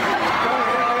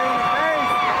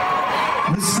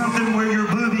with something where your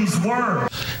boobies were.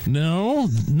 No.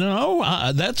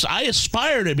 I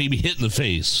aspire to be hit in the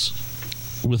face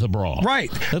with a bra.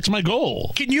 Right. That's my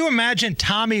goal. Can you imagine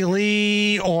Tommy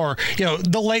Lee or,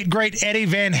 the late, great Eddie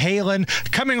Van Halen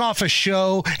coming off a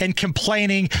show and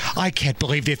complaining, I can't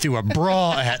believe they threw a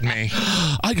bra at me.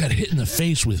 I got hit in the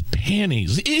face with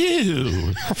panties.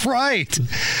 Ew. Right.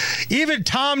 Even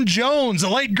Tom Jones, the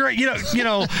late, great,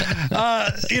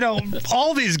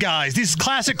 all these guys, these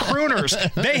classic crooners,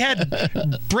 they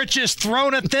had britches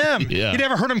thrown at them. Yeah. You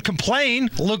never heard them complain.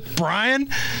 Luke Bryan.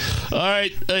 All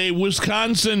right. A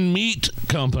Wisconsin meat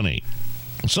company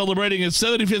celebrating its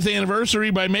 75th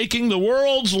anniversary by making the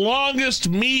world's longest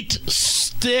meat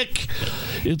stick.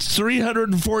 It's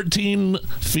 314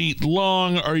 feet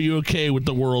long. Are you okay with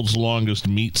the world's longest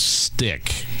meat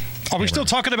stick? Are we still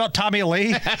talking about Tommy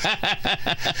Lee?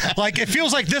 Like, it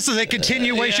feels like this is a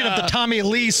continuation of the Tommy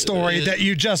Lee story that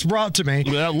you just brought to me.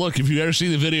 Well, look, if you ever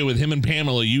see the video with him and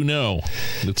Pamela,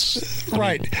 it's...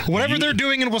 Right. Whatever they're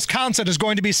doing in Wisconsin is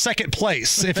going to be second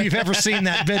place, if you've ever seen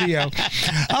that video.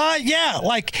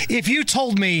 If you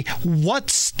told me what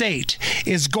state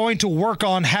is going to work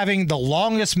on having the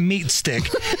longest meat stick,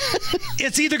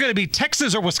 it's either going to be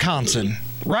Texas or Wisconsin.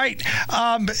 Right.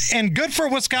 And good for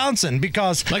Wisconsin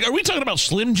because... Are we talking about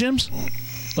Slim Jims?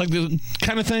 Like the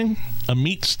kind of thing? A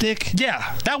meat stick?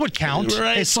 Yeah, that would count.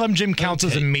 Right. A Slim Jim counts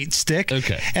as a meat stick.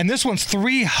 Okay. And this one's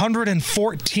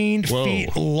 314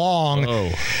 feet long.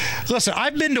 Whoa. Listen,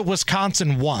 I've been to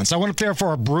Wisconsin once. I went up there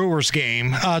for a Brewers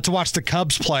game to watch the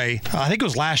Cubs play. I think it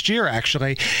was last year,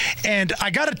 actually. And I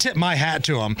got to tip my hat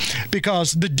to them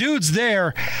because the dudes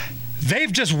there...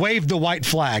 They've just waved the white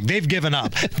flag. They've given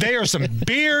up. They are some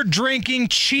beer-drinking,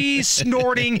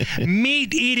 cheese-snorting,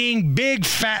 meat-eating, big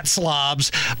fat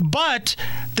slobs. But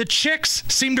the chicks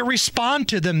seem to respond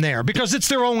to them there because it's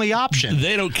their only option.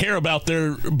 They don't care about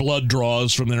their blood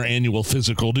draws from their annual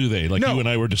physical, do they? Like you and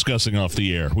I were discussing off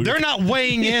the air. They're not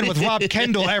weighing in with Rob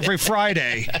Kendall every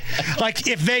Friday. Like,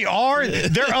 if they are,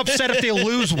 they're upset if they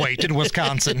lose weight in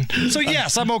Wisconsin. So,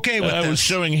 yes, I'm okay with this. I was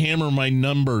showing Hammer my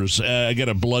numbers. I got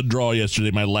a blood draw saw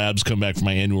yesterday. My labs come back from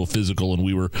my annual physical,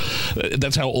 and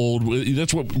that's how old.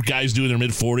 That's what guys do in their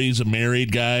mid-40s.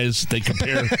 Married guys, they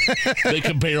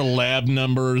compare lab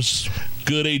numbers.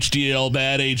 Good HDL,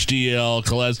 bad HDL,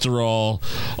 cholesterol,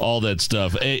 all that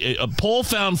stuff. A poll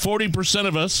found 40%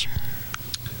 of us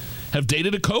have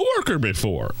dated a coworker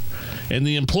before. And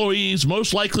the employees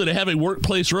most likely to have a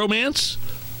workplace romance?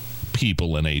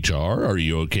 People in HR. Are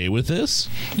you okay with this?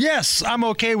 Yes, I'm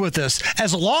okay with this.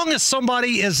 As long as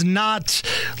somebody is not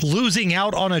losing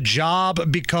out on a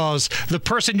job because the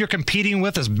person you're competing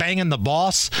with is banging the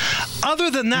boss.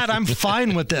 Other than that, I'm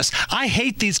fine with this. I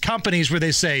hate these companies where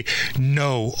they say,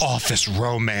 no office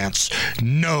romance,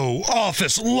 no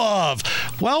office love.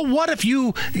 Well, what if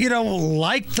you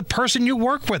like the person you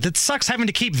work with? It sucks having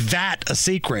to keep that a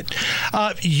secret.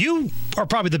 You are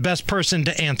probably the best person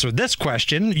to answer this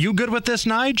question. You good with this,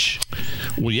 Nige?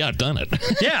 Well, yeah, I've done it.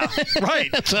 Yeah, right.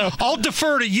 So I'll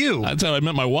defer to you. That's how I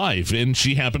met my wife, and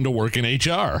she happened to work in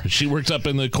HR. She worked up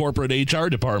in the corporate HR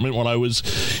department when I was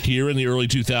here in the early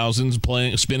 2000s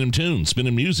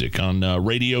spinning music on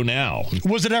Radio Now.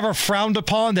 Was it ever frowned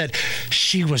upon that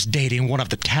she was dating one of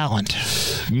the talent?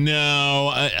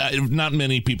 No, not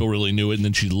many people really knew it, and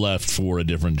then she left for a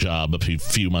different job a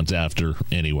few months after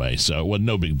anyway, so it was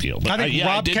no big deal. But I think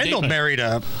Rob Kendall married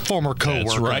a former coworker.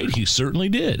 That's right, he certainly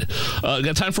did.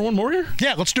 Got time for one more here?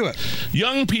 Yeah, let's do it.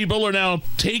 Young people are now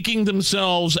taking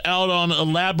themselves out on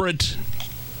elaborate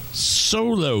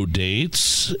solo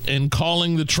dates and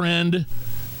calling the trend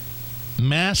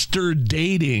master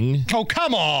dating. Oh,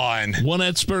 come on. One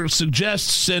expert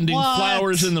suggests sending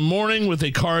flowers in the morning with a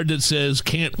card that says,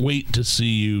 can't wait to see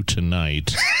you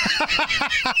tonight.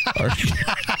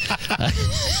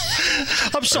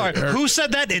 I'm sorry, who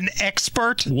said that? An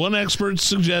expert? One expert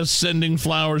suggests sending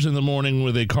flowers in the morning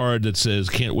with a card that says,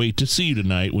 can't wait to see you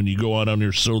tonight when you go out on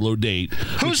your solo date.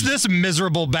 Who's this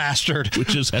miserable bastard?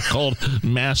 Which is called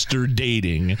master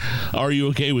dating. Are you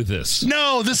okay with this?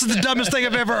 No, this is the dumbest thing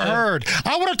I've ever heard.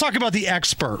 I want to talk about the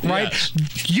expert, right?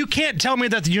 Yes. You can't tell me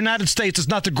that the United States is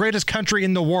not the greatest country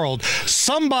in the world.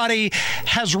 Somebody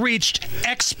has reached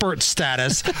expert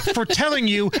status for telling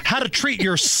you how to treat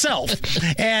yourself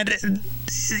and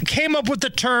came up with the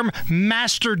term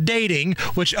master dating,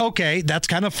 which, okay, that's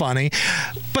kind of funny.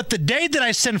 But the day that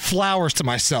I send flowers to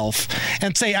myself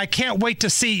and say, I can't wait to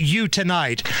see you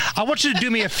tonight, I want you to do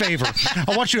me a favor.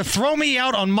 I want you to throw me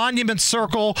out on Monument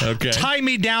Circle, tie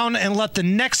me down, and let the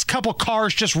next couple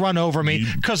cars just run over me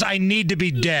because I need to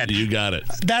be dead. You got it.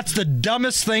 That's the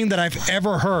dumbest thing that I've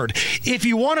ever heard. If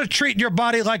you want to treat your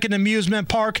body like an amusement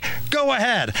park, go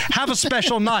ahead. Have a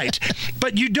special night.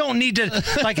 But you don't need to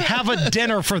have a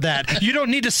dinner for that. You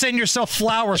don't need to send yourself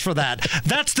flowers for that.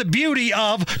 That's the beauty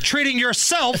of treating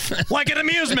yourself like an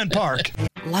amusement park.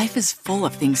 Life is full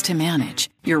of things to manage.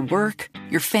 Your work,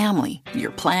 your family,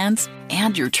 your plans,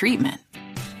 and your treatment.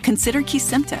 Consider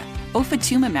Kesimpta,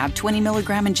 ofatumumab 20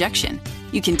 milligram injection.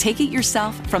 You can take it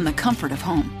yourself from the comfort of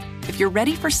home. If you're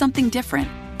ready for something different,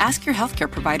 ask your healthcare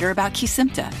provider about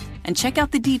Kesimpta and check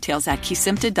out the details at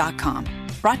kesimpta.com.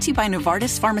 Brought to you by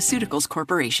Novartis Pharmaceuticals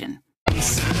Corporation.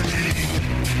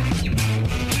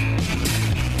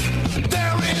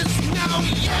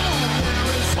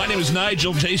 My name is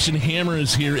Nigel. Jason Hammer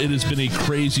is here. It has been a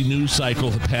crazy news cycle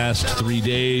the past 3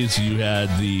 days. You had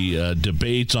the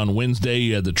debates on Wednesday.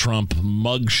 You had the Trump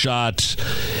mugshot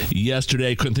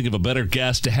yesterday. Couldn't think of a better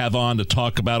guest to have on to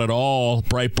talk about it all.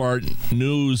 Breitbart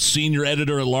News senior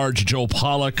editor-at-large Joel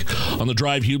Pollack on the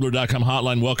DriveHubler.com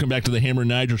hotline. Welcome back to the Hammer and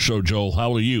Nigel Show, Joel.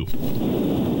 How are you?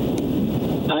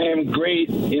 I am great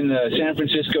in the San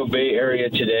Francisco Bay Area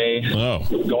today. Oh.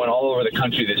 Going all over the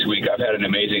country this week. I've had an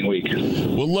amazing week.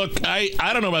 Well, look, I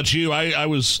don't know about you. I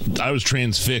was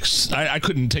transfixed. I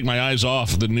couldn't take my eyes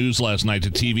off the news last night, the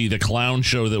TV, the clown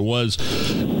show that was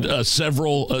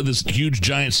this huge,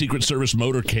 giant Secret Service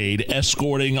motorcade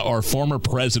escorting our former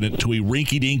president to a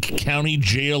rinky-dink county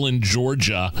jail in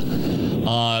Georgia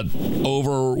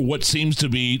over what seems to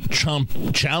be Trump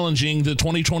challenging the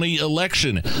 2020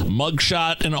 election.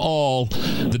 Mugshot and all.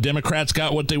 The Democrats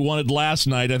got what they wanted last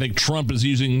night. I think Trump is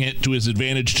using it to his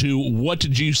advantage, too. What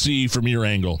did you see from your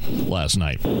angle last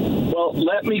night? Well,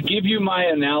 let me give you my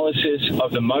analysis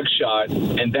of the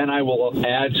mugshot, and then I will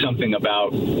add something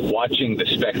about watching the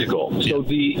spectacle. Yeah. So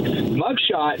the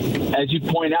mugshot, as you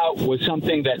point out, was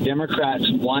something that Democrats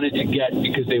wanted to get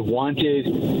because they wanted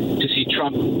to see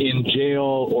Trump in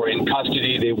jail or in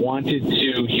custody. They wanted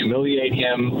to humiliate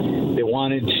him. They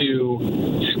wanted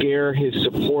to scare his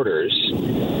supporters supporters,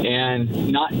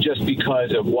 and not just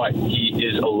because of what he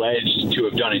is alleged to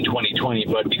have done in 2020,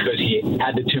 but because he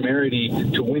had the temerity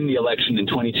to win the election in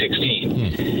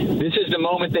 2016. This is the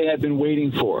moment they had been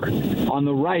waiting for. On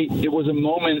the right, it was a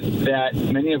moment that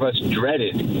many of us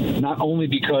dreaded, not only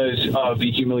because of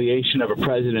the humiliation of a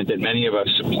president that many of us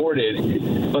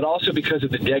supported, but also because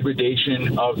of the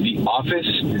degradation of the office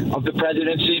of the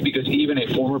presidency, because even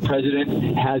a former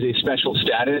president has a special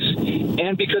status,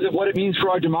 and because of what it means for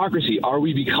our democracy. Are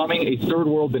we becoming a third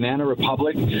world banana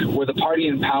republic where the party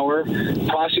in power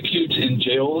prosecutes and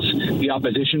jails the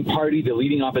opposition party, the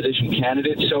leading opposition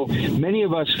candidate? So many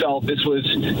of us felt this was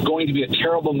going to be a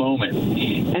terrible moment.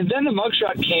 And then the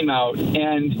mugshot came out,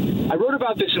 and I wrote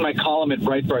about this in my column at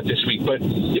Breitbart this week, but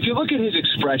if you look at his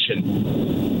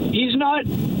expression, he's not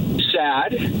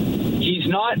sad. He's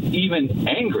not even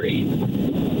angry.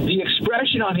 The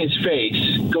expression on his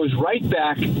face goes right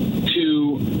back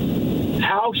to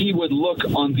how he would look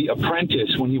on The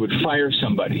Apprentice when he would fire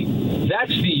somebody. That's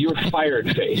the "you're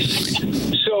fired" face.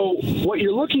 So what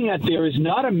you're looking at there is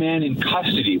not a man in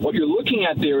custody. What you're looking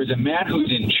at there is a man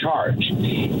who's in charge.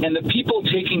 And the people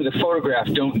taking the photograph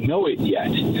don't know it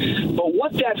yet. But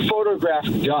what that photograph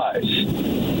does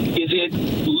is it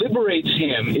liberates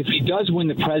him, if he does win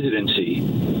the presidency,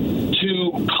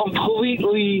 to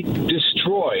completely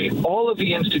destroy all of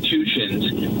the institutions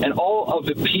and all of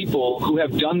the people who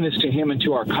have done this to him and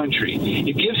to our country.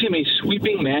 It gives him a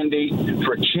sweeping mandate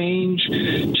for change,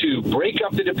 to break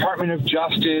up the Department of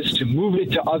Justice, to move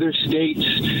it to other states,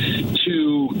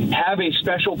 to have a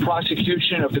special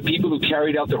prosecution of the people who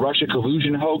carried out the Russia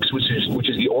collusion hoax, which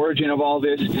is the origin of all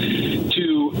this,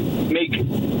 to make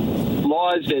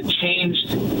laws that changed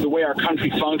the way our country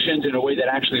functions in a way that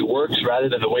actually works rather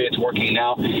than the way it's working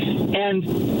now. And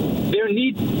there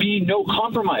need be no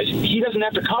compromise. He doesn't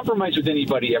have to compromise with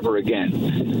anybody ever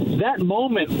again. That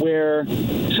moment where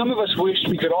some of us wished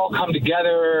we could all come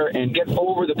together and get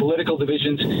over the political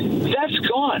divisions, that's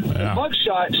gone. Yeah. The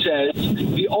mugshot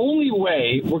says the only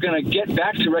way we're going to get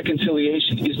back to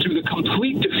reconciliation is through the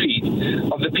complete defeat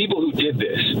of the people who did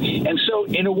this. And so,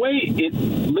 in a way, it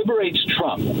liberates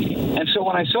Trump. And so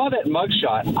when I saw that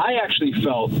mugshot, I actually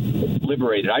felt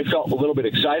liberated. I felt a little bit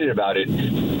excited about it.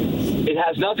 It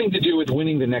has nothing to do with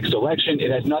winning the next election.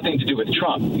 It has nothing to do with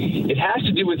Trump. It has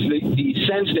to do with the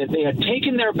sense that they had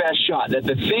taken their best shot, that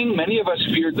the thing many of us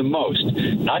feared the most,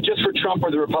 not just for Trump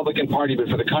or the Republican Party, but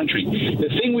for the country, the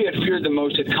thing we had feared the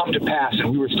most had come to pass,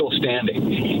 and we were still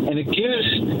standing. And it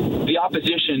gives the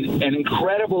opposition an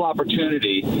incredible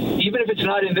opportunity, even if it's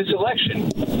not in this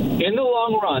election. In the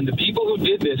long run, the people who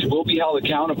did this will be held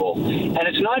accountable. And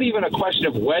it's not even a question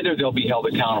of whether they'll be held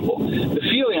accountable. The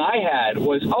feeling I had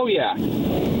was, oh, yeah,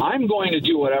 I'm going to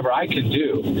do whatever I can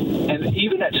do. And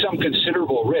even at some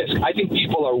considerable risk, I think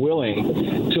people are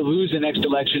willing to lose the next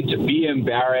election, to be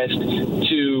embarrassed,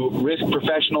 to risk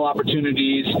professional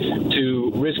opportunities,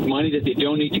 to risk money that they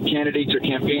donate to candidates or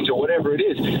campaigns or whatever it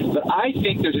is. But I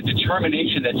think there's a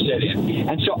determination that set in.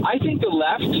 And so I think the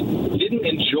left didn't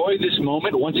enjoy this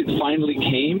moment once it finally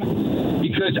came,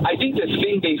 because I think the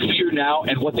thing they fear now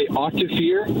and what they ought to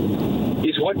fear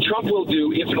is what Trump will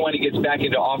do if and when he gets back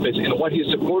into office, and what his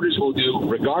supporters will do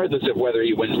regardless of whether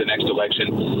he wins the next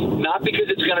election. Not because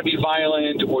it's going to be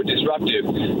violent or disruptive,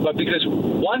 but because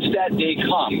once that day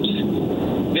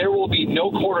comes, there will be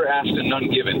no quarter asked and none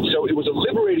given. So it was a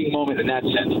liberating moment in that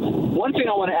sense. One thing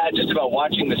I want to add just about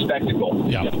watching the spectacle.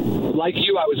 Yeah. Like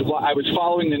you, I was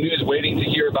following the news, waiting to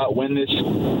hear about when this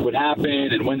would happen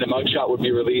and when the mugshot would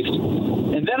be released.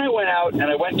 And then I went out and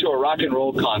I went to a rock and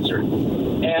roll concert.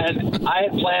 And I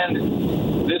had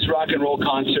planned this rock and roll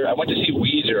concert. I went to see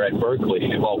Weezer at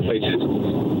Berkeley, of all places,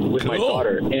 with my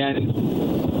daughter.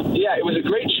 And yeah, it was a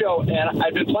great show. And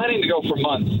I'd been planning to go for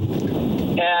months.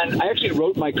 And I actually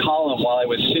wrote my column while I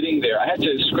was sitting there. I had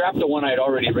to scrap the one I had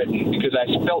already written because I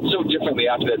felt so differently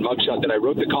after that mugshot that I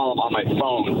wrote the column on my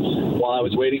phone while I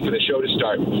was waiting for the show to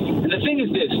start. And the thing is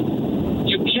this,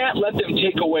 you can't let them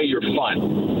take away your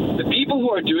fun. The people who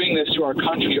are doing this to our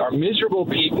country are miserable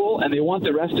people, and they want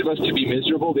the rest of us to be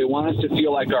miserable. They want us to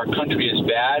feel like our country is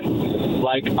bad,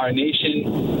 like our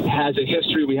nation has a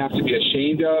history we have to be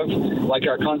ashamed of, like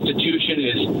our Constitution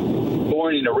is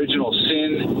born in original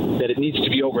sin, that it needs to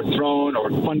be overthrown or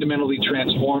fundamentally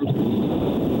transformed.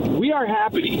 We are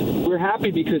happy. We're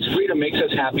happy because freedom makes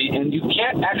us happy, and you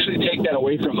can't actually take that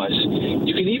away from us.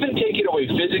 You can even take it away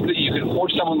physically. You can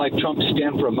force someone like Trump to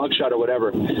stand for a mugshot or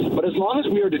whatever. But as long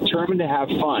as we are determined to have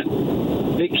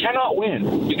fun, they cannot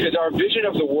win, because our vision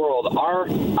of the world, our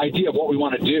idea of what we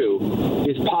want to do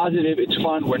is positive, it's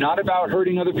fun. We're not about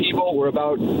hurting other people. We're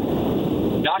about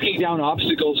knocking down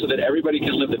obstacles so that everybody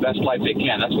can live the best life they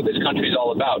can. That's what this country is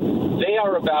all about. They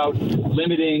are about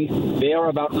limiting. They are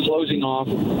about closing off.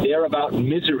 They are about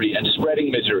misery and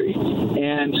spreading misery.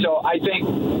 And so I think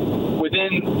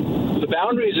within the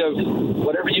boundaries of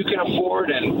whatever you can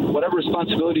afford and whatever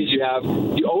responsibilities you have,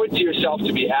 you owe it to yourself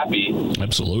to be happy.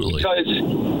 Absolutely. Because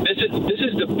this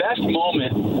is the best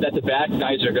moment that the bad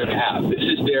guys are going to have. This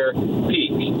is their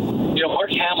peak. You know,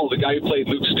 Mark Hamill, the guy who played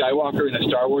Luke Skywalker in the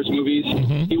Star Wars movies,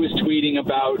 he was tweeting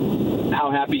about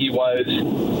how happy he was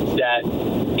that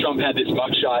Trump had this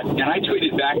mugshot. And I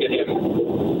tweeted back at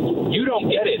him, you don't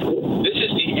get it. This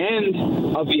is the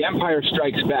end of The Empire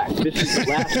Strikes Back. This is the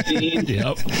last scene,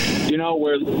 you know,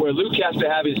 where Luke has to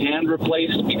have his hand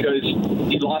replaced because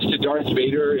he lost to Darth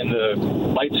Vader in the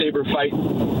lightsaber fight.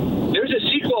 There's a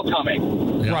sequel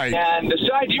coming. Right. And the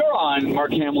side you're on,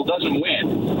 Mark Hamill, doesn't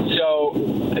win. So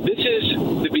this is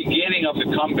the beginning of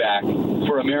the comeback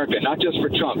for America, not just for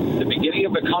Trump. The beginning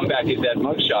of the comeback is that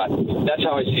mugshot. That's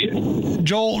how I see it.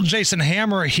 Joel, Jason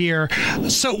Hammer here.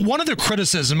 So one of the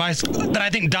criticisms that I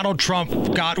think Donald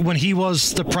Trump got when he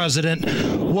was the president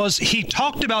was he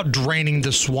talked about draining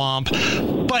the swamp,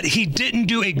 but he didn't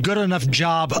do a good enough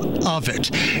job of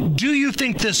it. Do you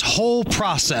think this whole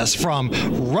process from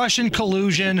Russian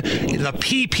collusion, the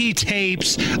PP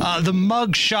tapes, the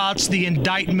mug shots, the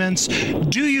indictments,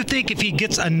 do you think if he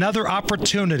gets another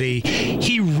opportunity,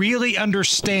 he really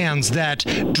understands that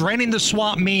draining the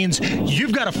swamp means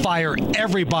you've got to fire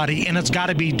everybody and it's got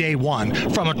to be day one,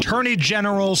 from attorney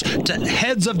generals to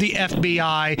heads of the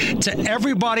FBI to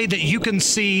everybody that you can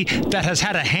see that has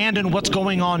had a hand in what's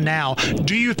going on now?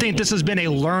 Do you think this has been a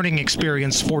learning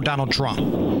experience for Donald Trump?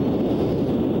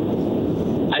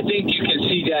 I think you can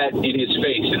see that in his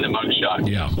face in the mugshot.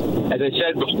 Yeah. As I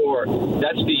said before,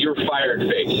 that's the "you're fired"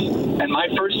 face. And my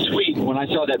first tweet when I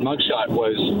saw that mugshot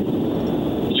was,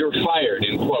 "You're fired,"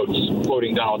 in quotes,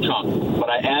 quoting Donald Trump. But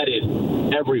I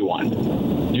added,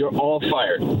 everyone. You're all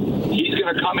fired. He's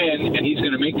going to come in and he's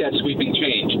going to make that sweeping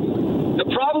change. The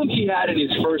problem he had in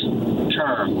his first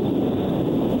term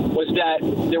was that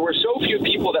there were so few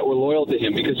people that were loyal to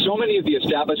him because so many of the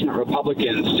establishment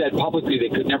Republicans said publicly they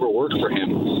could never work for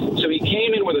him. So he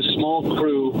came in with a small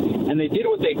crew, and they did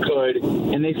what they could,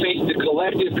 and they faced the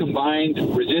collective combined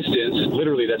resistance,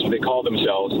 literally that's what they call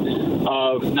themselves,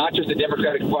 of not just the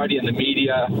Democratic Party and the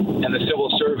media and the civil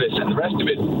service and the rest of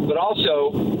it, but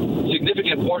also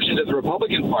significant portions of the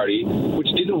Republican Party,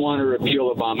 which didn't want to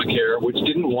repeal Obamacare, which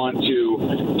didn't want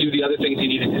to do the other things he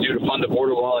needed to do to fund the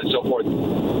border wall and so forth.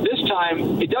 This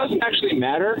time, it doesn't actually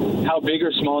matter how big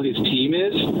or small his team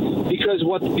is, because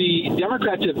what the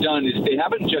Democrats have done is they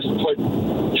haven't just put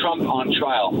Trump on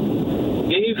trial.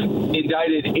 They've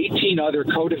indicted 18 other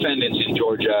co-defendants in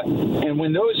Georgia, and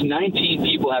when those 19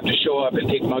 people have to show up and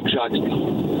take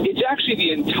mugshots, it's actually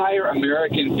the entire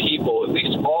American people, at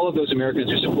least all of those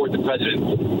Americans who support the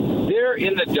president. They're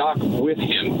in the dock with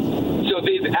him. So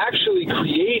they've actually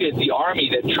created the army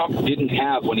that Trump didn't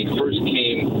have when he first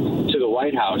came to the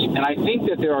White House. And I think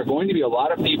that there are going to be a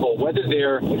lot of people, whether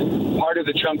they're part of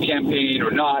the Trump campaign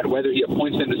or not, whether he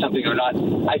appoints them to something or not,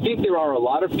 I think there are a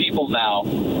lot of people now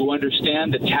who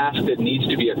understand the task that needs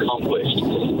to be accomplished.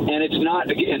 And it's not,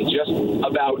 again, just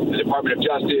about the Department of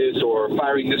Justice or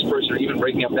firing this person or even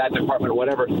breaking up that department or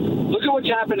whatever. Look at what's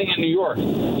happening in New York.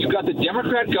 You've got the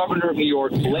Democrat governor of New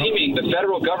York blaming the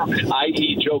federal government,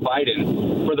 i.e. Joe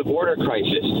Biden, for the border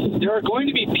crisis. There are going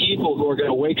to be people who are going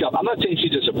to wake up. I'm not saying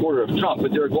she's a supporter of Trump,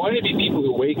 but there are going to be people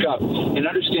who wake up and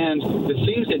understand the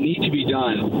things that need to be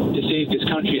done to save this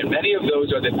country. And many of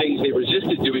those are the things they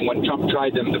resisted doing when Trump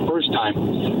tried them the first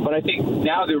time. But I think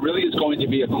now there really is going to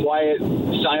be a quiet,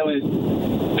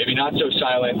 silent, maybe not so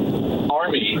silent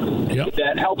army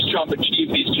that helps Trump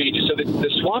achieve these changes. So the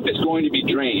swamp is going to be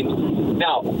drained.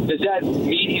 Now, does that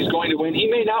mean he's going to win? He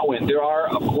may not win. There are,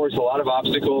 of course, a lot of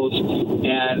obstacles,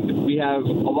 and we have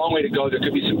a long way to go. There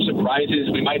could be some surprises.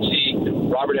 We might see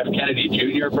Robert F. Kennedy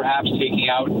Jr. perhaps taking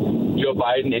out Joe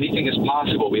Biden. Anything is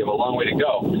possible. We have a long way to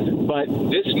go. But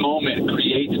this moment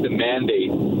creates the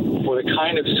mandate for the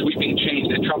kind of sweeping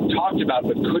change that Trump talked about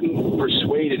but couldn't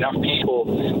persuade enough people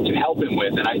to help him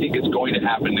with. And I think it's going to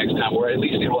happen next time, or at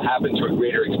least it will happen to a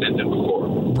greater extent than before.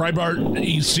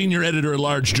 Breitbart, senior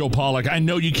editor-at-large Joe Pollack, I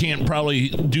know you can't probably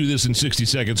do this in 60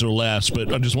 seconds or less,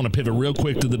 but I just want to pivot real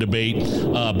quick to the debate.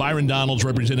 Byron Donalds,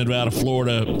 representative out of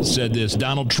Florida, said this: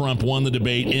 Donald Trump won the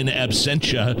debate in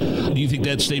absentia. Do you think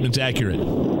that statement's accurate?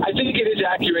 I think it is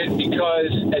accurate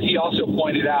because, as he also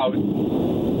pointed out,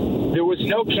 there was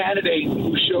no candidate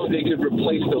who showed they could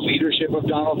replace the leadership of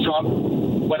Donald Trump.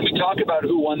 When we talk about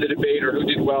who won the debate or who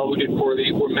did well, who did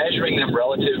poorly, we're measuring them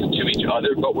relative to each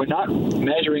other, but we're not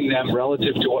measuring them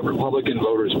relative to what Republican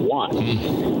voters want.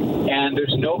 And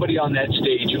there's nobody on that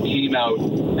stage who came out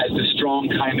as the strong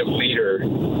kind of leader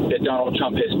that Donald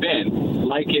Trump has been.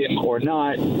 Like him or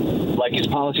not, like his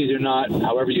policies or not,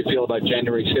 however you feel about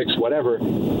January 6th, whatever,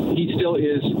 he still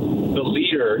is the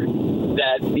leader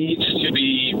that needs to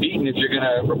be beaten if you're going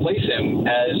to replace him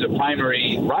as a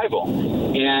primary rival.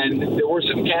 And there were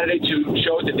some candidates who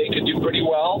showed that they could do pretty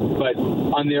well, but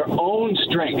on their own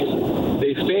strength,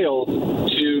 they failed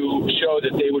to show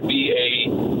that they would be a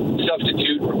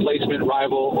substitute, replacement,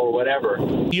 rival, or whatever.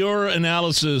 Your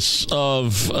analysis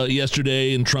of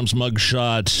yesterday in Trump's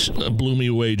mugshot blew me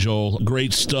away, Joel.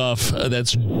 Great stuff.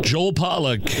 That's Joel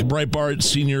Pollack, Breitbart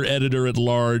senior editor at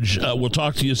large. We'll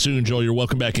talk to you soon, Joel. You're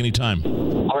welcome back anytime.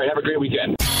 All right, have a great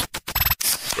weekend.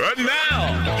 Good now.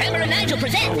 Hammer and Nigel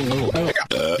present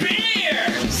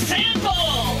Beer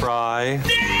Sample. Fry.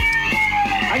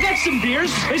 I got some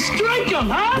beers. Let's drink them,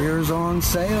 huh? Beers on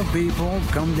sale, people.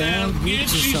 Come down, get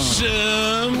you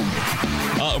some.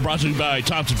 Brought to you by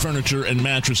Thompson Furniture and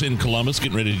Mattress in Columbus.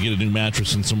 Getting ready to get a new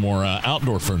mattress and some more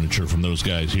outdoor furniture from those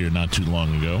guys here not too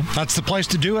long ago. That's the place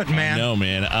to do it, man. No,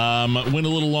 man. Went a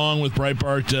little long with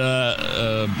Breitbart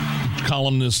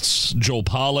columnist Joel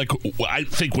Pollack. I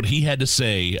think what he had to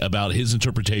say about his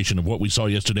interpretation of what we saw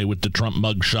yesterday with the Trump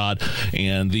mugshot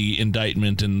and the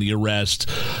indictment and the arrest,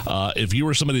 if you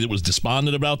were somebody that was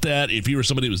despondent about that, if you were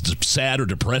somebody that was sad or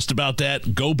depressed about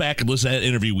that, go back and listen to that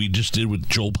interview we just did with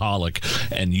Joel Pollack,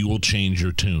 and you will change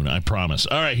your tune. I promise.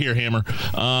 All right, here, Hammer.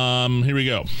 Here we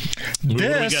go. What do we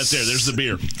got there? There's the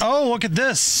beer. Oh, look at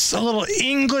this. A little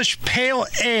English pale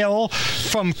ale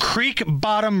from Creek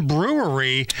Bottom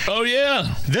Brewery. Oh,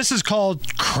 yeah. This is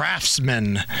called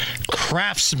Craftsman.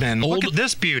 Look at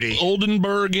this beauty.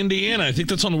 Oldenburg, Indiana. I think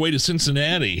that's on the way to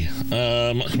Cincinnati.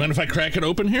 Mind if I crack it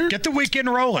open here? Get the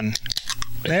weekend rolling.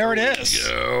 There it is.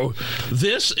 Go.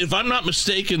 This, if I'm not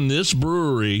mistaken, this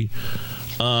brewery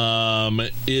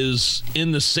is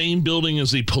in the same building as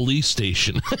the police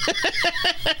station.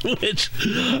 Which,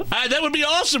 that would be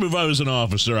awesome if I was an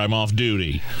officer. I'm off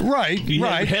duty. Right.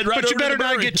 Head right but you over better to the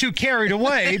not brewery. get too carried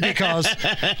away, because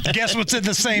guess what's in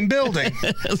the same building?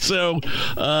 So,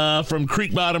 from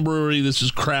Creek Bottom Brewery, this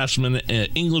is Craftsman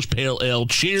English Pale Ale.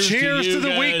 Cheers to you, the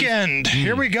guys. weekend.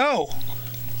 Here we go.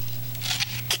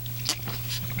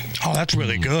 Oh, that's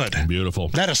really good. Beautiful.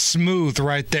 That is smooth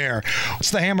right there.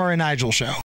 It's the Hammer and Nigel Show.